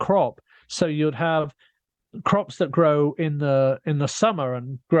treat a crop. So you'd have crops that grow in the summer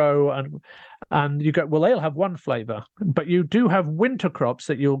and grow and you go, well, they'll have one flavor, but you do have winter crops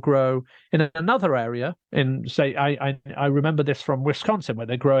that you'll grow in another area. In say, I remember this from Wisconsin, where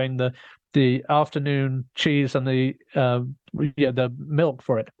they're growing the afternoon cheese and the milk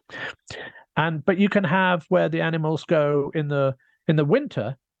for it. But you can have where the animals go in the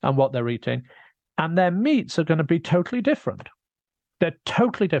winter and what they're eating, and their meats are going to be totally different. They're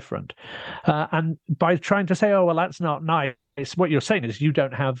totally different. And by trying to say, oh, well, that's not nice, what you're saying is you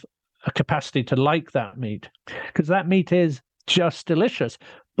don't have a capacity to like that meat, because that meat is just delicious.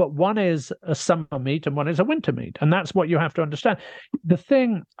 But one is a summer meat and one is a winter meat. And that's what you have to understand. The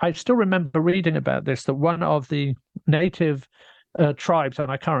thing, I still remember reading about this, that one of the native tribes,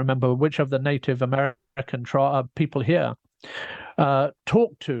 and I can't remember which of the Native American people here,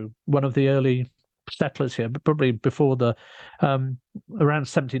 talked to one of the early settlers here, but probably before the around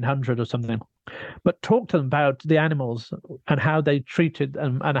 1700 or something, but talked to them about the animals and how they treated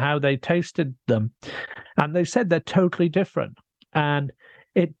them and how they tasted them, and they said they're totally different. And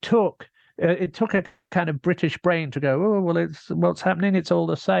it took a kind of British brain to go, oh, well, it's what's happening, it's all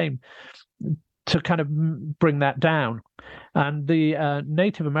the same, to kind of bring that down. And the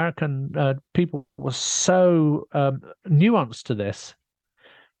Native American people were so nuanced to this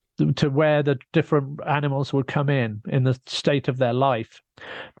to where the different animals would come in the state of their life,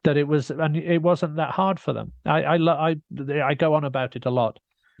 that it wasn't that hard for them. I go on about it a lot.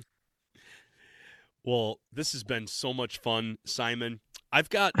 Well, this has been so much fun, Simon. I've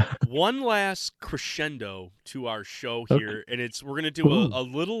got one last crescendo to our show here, and we're going to do a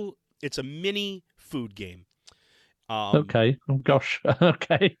little. It's a mini food game. Okay. Oh, gosh.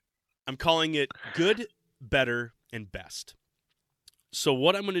 Okay. I'm calling it Good, Better, and Best. So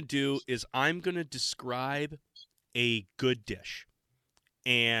what I'm going to do is I'm going to describe a good dish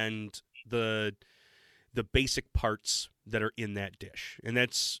and the basic parts that are in that dish, and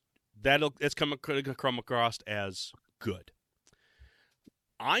that's come across as good.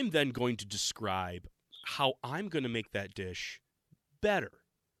 I'm then going to describe how I'm going to make that dish better.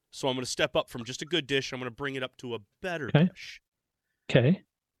 So I'm going to step up from just a good dish. I'm going to bring it up to a better dish. Okay.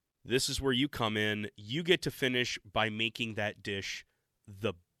 This is where you come in. You get to finish by making that dish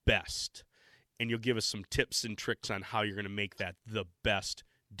the best. And you'll give us some tips and tricks on how you're going to make that the best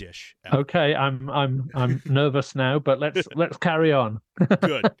dish ever. Okay, I'm nervous now, but let's carry on.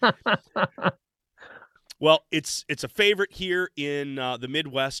 Good. Well, it's a favorite here in the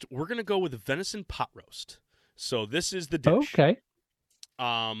Midwest. We're going to go with the venison pot roast. So this is the dish. Okay.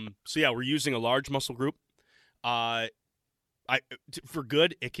 So yeah, we're using a large muscle group. For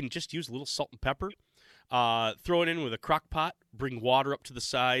good, it can just use a little salt and pepper. Throw it in with a crock pot. Bring water up to the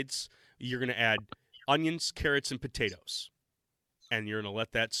sides. You're going to add onions, carrots, and potatoes. And you're going to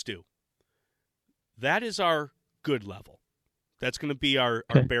let that stew. That is our good level. That's going to be our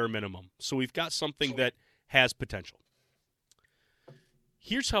bare minimum. So we've got something that has potential.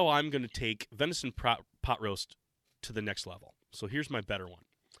 Here's how I'm going to take venison pot roast to the next level. So here's my better one.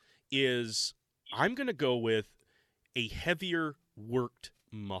 I'm going to go with a heavier worked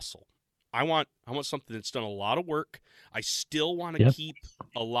muscle. I want something that's done a lot of work. I still want to keep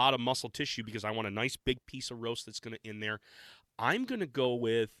a lot of muscle tissue because I want a nice big piece of roast that's going to in there. I'm going to go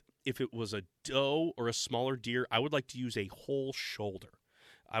with, if it was a doe or a smaller deer, I would like to use a whole shoulder.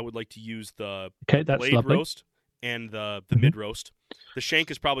 I would like to use the blade roast and the mid roast. The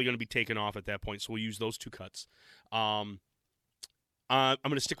shank is probably going to be taken off at that point, so we'll use those two cuts. I'm going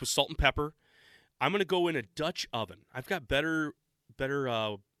to stick with salt and pepper. I'm going to go in a Dutch oven. I've got better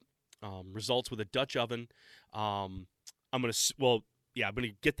results with a Dutch oven. I'm going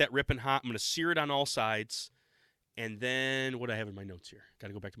to get that ripping hot. I'm going to sear it on all sides. And then what do I have in my notes here? Got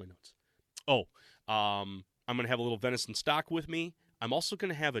to go back to my notes. I'm going to have a little venison stock with me. I'm also going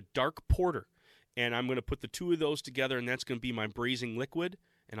to have a dark porter. And I'm going to put the two of those together, and that's going to be my braising liquid.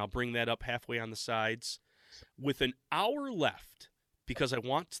 And I'll bring that up halfway on the sides. With an hour left, because I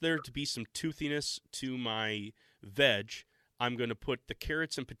want there to be some toothiness to my veg, I'm going to put the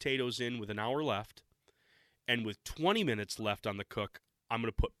carrots and potatoes in with an hour left. And with 20 minutes left on the cook, I'm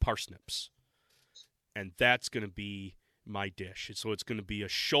going to put parsnips. And that's going to be my dish. So it's going to be a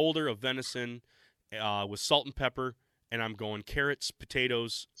shoulder of venison with salt and pepper, and I'm going carrots,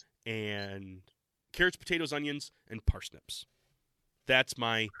 potatoes, onions, and parsnips. That's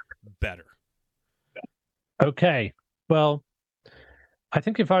my better. Okay. Well, I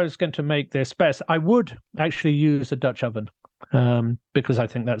think if I was going to make this best, I would actually use a Dutch oven because I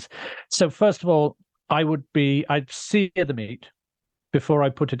think that's... So first of all, I'd sear the meat before I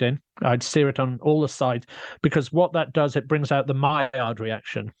put it in. I'd sear it on all the sides because what that does, it brings out the Maillard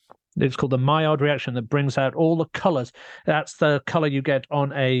reaction. It's called the Maillard reaction that brings out all the colors. That's the color you get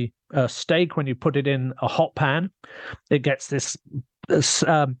on a steak when you put it in a hot pan. It gets this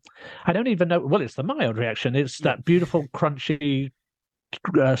I don't even know. Well, it's the Maillard reaction. It's that beautiful, crunchy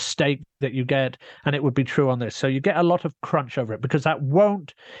steak that you get, and it would be true on this. So you get a lot of crunch over it because that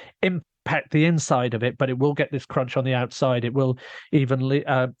won't impact the inside of it, but it will get this crunch on the outside. It will evenly,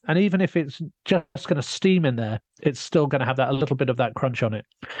 and even if it's just going to steam in there, it's still going to have a little bit of that crunch on it.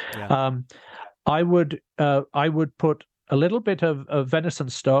 Yeah. I would put a little bit of venison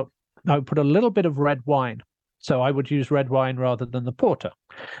stock. I would put a little bit of red wine. So I would use red wine rather than the porter.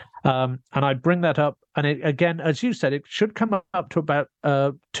 And I'd bring that up. And it, again, as you said, it should come up to about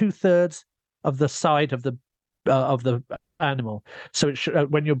 2/3 of the side of the animal. So it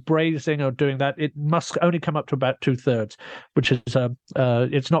should, when you're braising or doing that, it must only come up to about 2/3, which is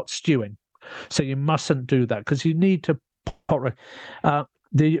it's not stewing. So you mustn't do that because you need to pot.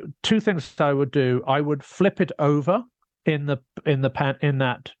 The two things I would do, I would flip it over in the pan in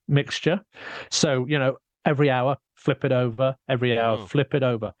that mixture. So every hour, flip it over. Every hour, flip it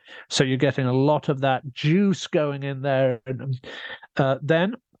over. So you're getting a lot of that juice going in there. And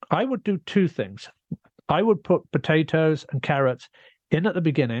then I would do two things. I would put potatoes and carrots in at the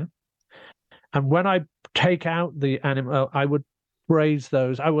beginning. And when I take out the animal, I would braise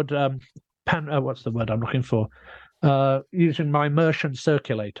those. I would what's the word I'm looking for? Using my immersion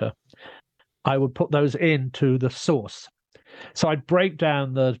circulator, I would put those into the sauce. So I'd break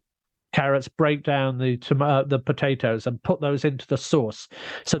down the carrots, break down the potatoes, and put those into the sauce.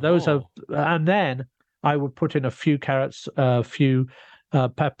 So those are, and then I would put in a few carrots, a few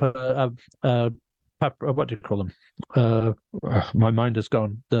pepper. What do you call them? My mind has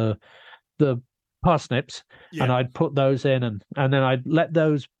gone. The parsnips, and I'd put those in, and then I'd let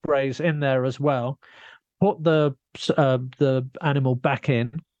those braise in there as well. Put the animal back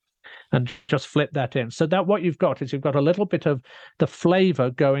in, and just flip that in. So that what you've got is you've got a little bit of the flavor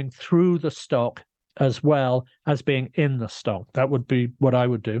going through the stock as well as being in the stock. That would be what I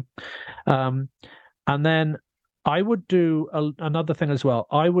would do. And then I would do another thing as well.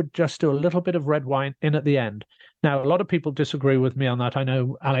 I would just do a little bit of red wine in at the end. Now, a lot of people disagree with me on that. I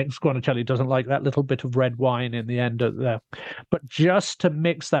know Alex Guarnacelli doesn't like that little bit of red wine in the end there. But just to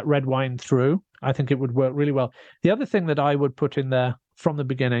mix that red wine through, I think it would work really well. The other thing that I would put in there from the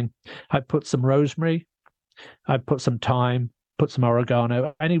beginning, I'd put some rosemary, I'd put some thyme, put some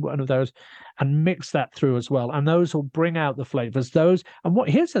oregano, any one of those, and mix that through as well. And those will bring out the flavors.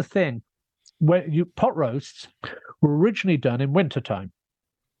 Here's the thing. Pot roasts were originally done in wintertime.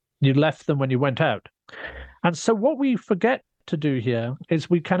 You left them when you went out. And so what we forget to do here is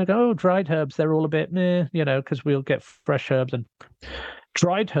we kind of go, dried herbs, they're all a bit meh, because we'll get fresh herbs. And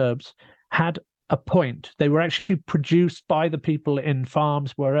dried herbs had a point. They were actually produced by the people in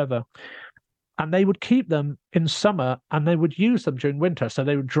farms, wherever. And they would keep them in summer and they would use them during winter. So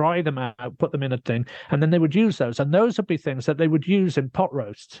they would dry them out, put them in a thing, and then they would use those. And those would be things that they would use in pot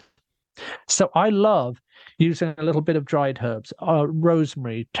roasts. So I love using a little bit of dried herbs,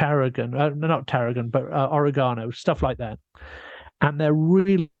 rosemary, tarragon, not tarragon, but oregano, stuff like that. And they're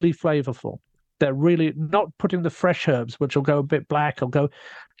really flavorful. They're really not putting the fresh herbs, which will go a bit black,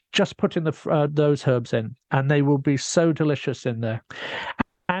 just putting those herbs in, and they will be so delicious in there.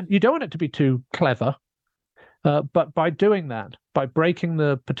 And you don't want it to be too clever, but by doing that, by breaking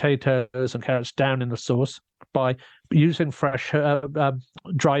the potatoes and carrots down in the sauce, by using fresh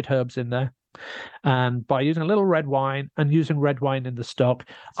dried herbs in there, and by using a little red wine and using red wine in the stock,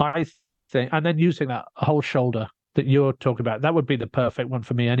 I think, and then using that whole shoulder that you're talking about, that would be the perfect one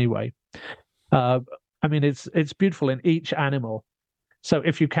for me anyway. I mean, it's beautiful in each animal. So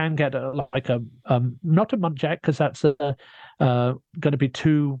if you can get not a muntjac, because that's going to be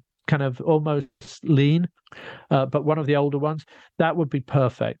too kind of almost lean, but one of the older ones, that would be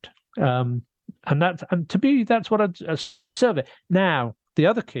perfect. And to me, that's what I'd serve it. Now, the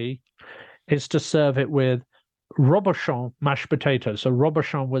other key is to serve it with Robuchon mashed potatoes. So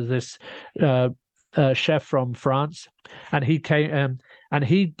Robuchon was this chef from France, and he came and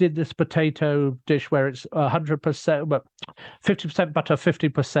he did this potato dish where it's 100%, but 50% butter,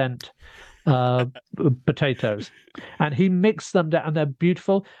 50% potatoes, and he mixed them down, and they're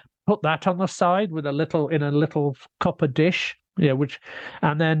beautiful. Put that on the side in a little copper dish,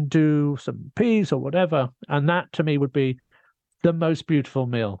 and then do some peas or whatever, and that to me would be the most beautiful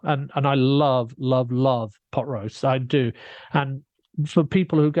meal. And I love pot roasts. I do. And for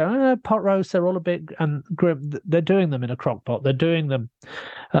people who go, pot roasts, they're all a bit and grim, they're doing them in a crock pot. They're doing them,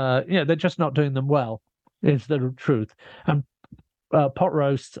 they're just not doing them well, is the truth. And pot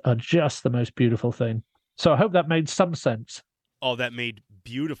roasts are just the most beautiful thing. So I hope that made some sense. Oh, that made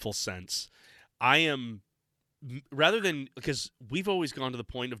beautiful sense. I am, rather than, because we've always gone to the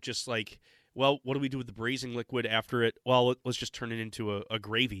point of just like, well, what do we do with the braising liquid after it? Well, let's just turn it into a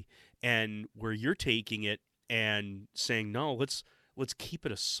gravy. And where you're taking it and saying, no, let's keep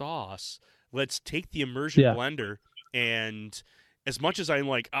it a sauce. Let's take the immersion blender, and as much as I'm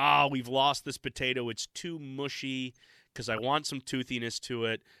like, we've lost this potato, it's too mushy because I want some toothiness to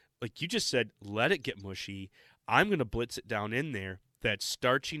it. Like you just said, let it get mushy. I'm going to blitz it down in there. That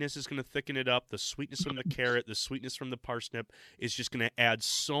starchiness is going to thicken it up. The sweetness from the carrot, the sweetness from the parsnip is just going to add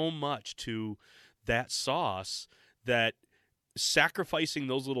so much to that sauce that sacrificing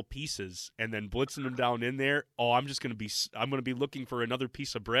those little pieces and then blitzing them down in there, I'm going to be looking for another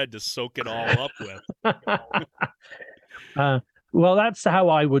piece of bread to soak it all up with. Well, that's how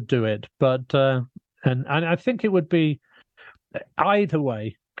I would do it, but and I think it would be either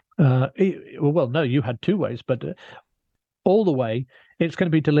way. Well, no, you had two ways, but all the way, it's going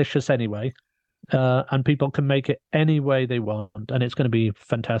to be delicious anyway, and people can make it any way they want, and it's going to be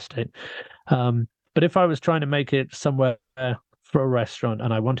fantastic. But if I was trying to make it somewhere for a restaurant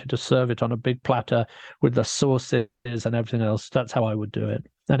and I wanted to serve it on a big platter with the sauces and everything else, that's how I would do it,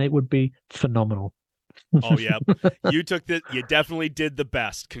 and it would be phenomenal. Oh yeah, you definitely did the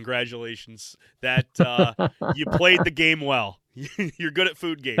best. Congratulations, that you played the game well. You're good at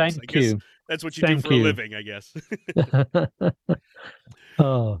food games. Thank I guess you. that's what you do for a living, I guess.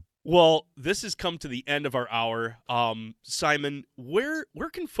 Oh. Well, this has come to the end of our hour. Simon, where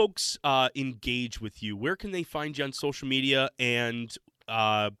can folks engage with you? Where can they find you on social media, and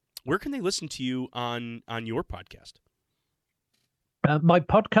where can they listen to you on your podcast? My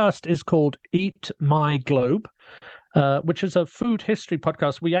podcast is called Eat My Globe, which is a food history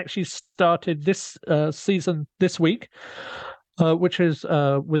podcast. We actually started this season this week, which is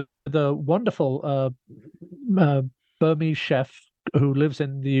with a wonderful Burmese chef who lives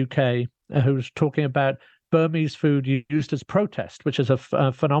in the UK, who's talking about Burmese food used as protest, which is a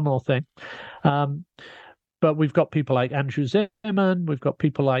phenomenal thing. But we've got people like Andrew Zimmern, we've got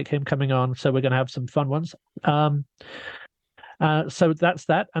people like him coming on, so we're going to have some fun ones. So that's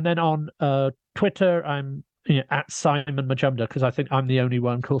that. And then on Twitter, I'm at Simon Majumdar, because I think I'm the only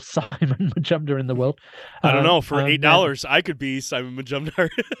one called Simon Majumdar in the world. I don't know. For $8, I could be Simon Majumdar.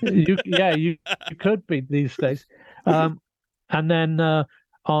 you could be these days. And then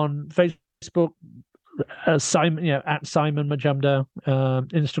on Facebook, Simon, at Simon Majumdar,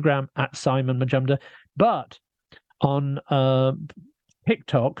 Instagram at Simon Majumdar. But on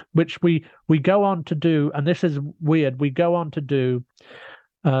TikTok, which we go on to do, and this is weird, we go on to do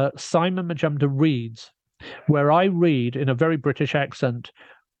Simon Majumdar Reads, where I read in a very British accent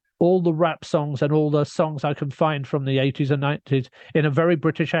all the rap songs and all the songs I can find from the 80s and 90s in a very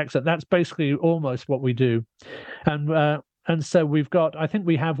British accent. That's basically almost what we do. And so we've got, I think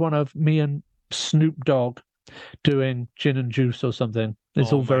we have one of me and Snoop Dogg doing Gin and Juice or something.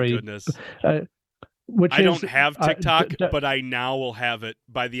 It's all very goodness. I don't have TikTok, but I now will have it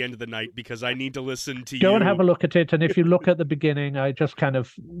by the end of the night because I need to listen to you. Go and have a look at it. And if you look at the beginning, I just kind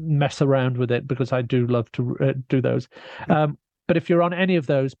of mess around with it because I do love to do those. But if you're on any of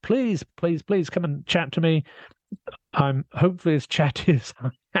those, please come and chat to me. I'm hopefully as chatty as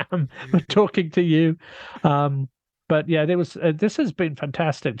I am talking to you. But yeah, this has been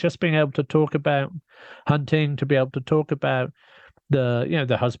fantastic. Just being able to talk about hunting, to be able to talk about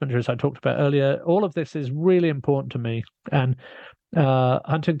the husbandry, as I talked about earlier. All of this is really important to me, and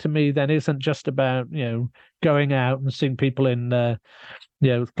hunting to me then isn't just about going out and seeing people in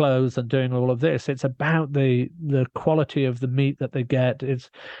with clothes and doing all of this. It's about the quality of the meat that they get.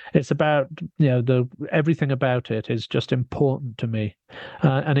 It's about everything about it is just important to me,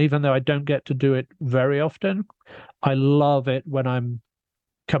 and even though I don't get to do it very often, I love it when I'm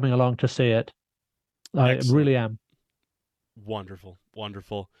coming along to see it. Excellent. I really am. Wonderful.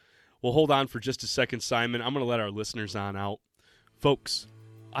 Well, hold on for just a second, Simon. I'm going to let our listeners on out. Folks,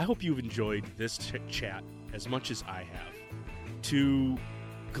 I hope you've enjoyed this chat as much as I have. To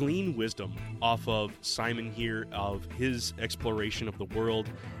glean wisdom off of Simon here, of his exploration of the world,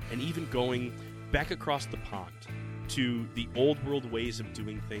 and even going back across the pond to the old world ways of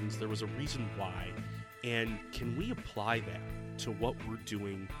doing things. There was a reason why. And can we apply that to what we're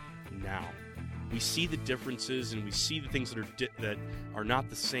doing now? We see the differences and we see the things that are not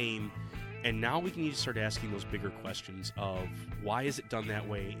the same, and now we can need to start asking those bigger questions of why is it done that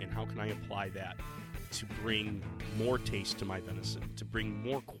way, and how can I apply that to bring more taste to my venison, to bring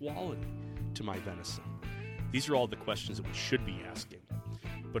more quality to my venison. These are all the questions that we should be asking.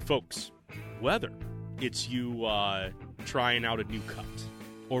 But folks, whether it's you trying out a new cut,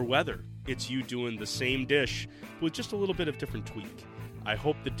 or whether it's you doing the same dish with just a little bit of different tweak, I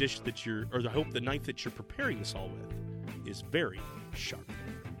hope the knife that you're preparing this all with is very sharp.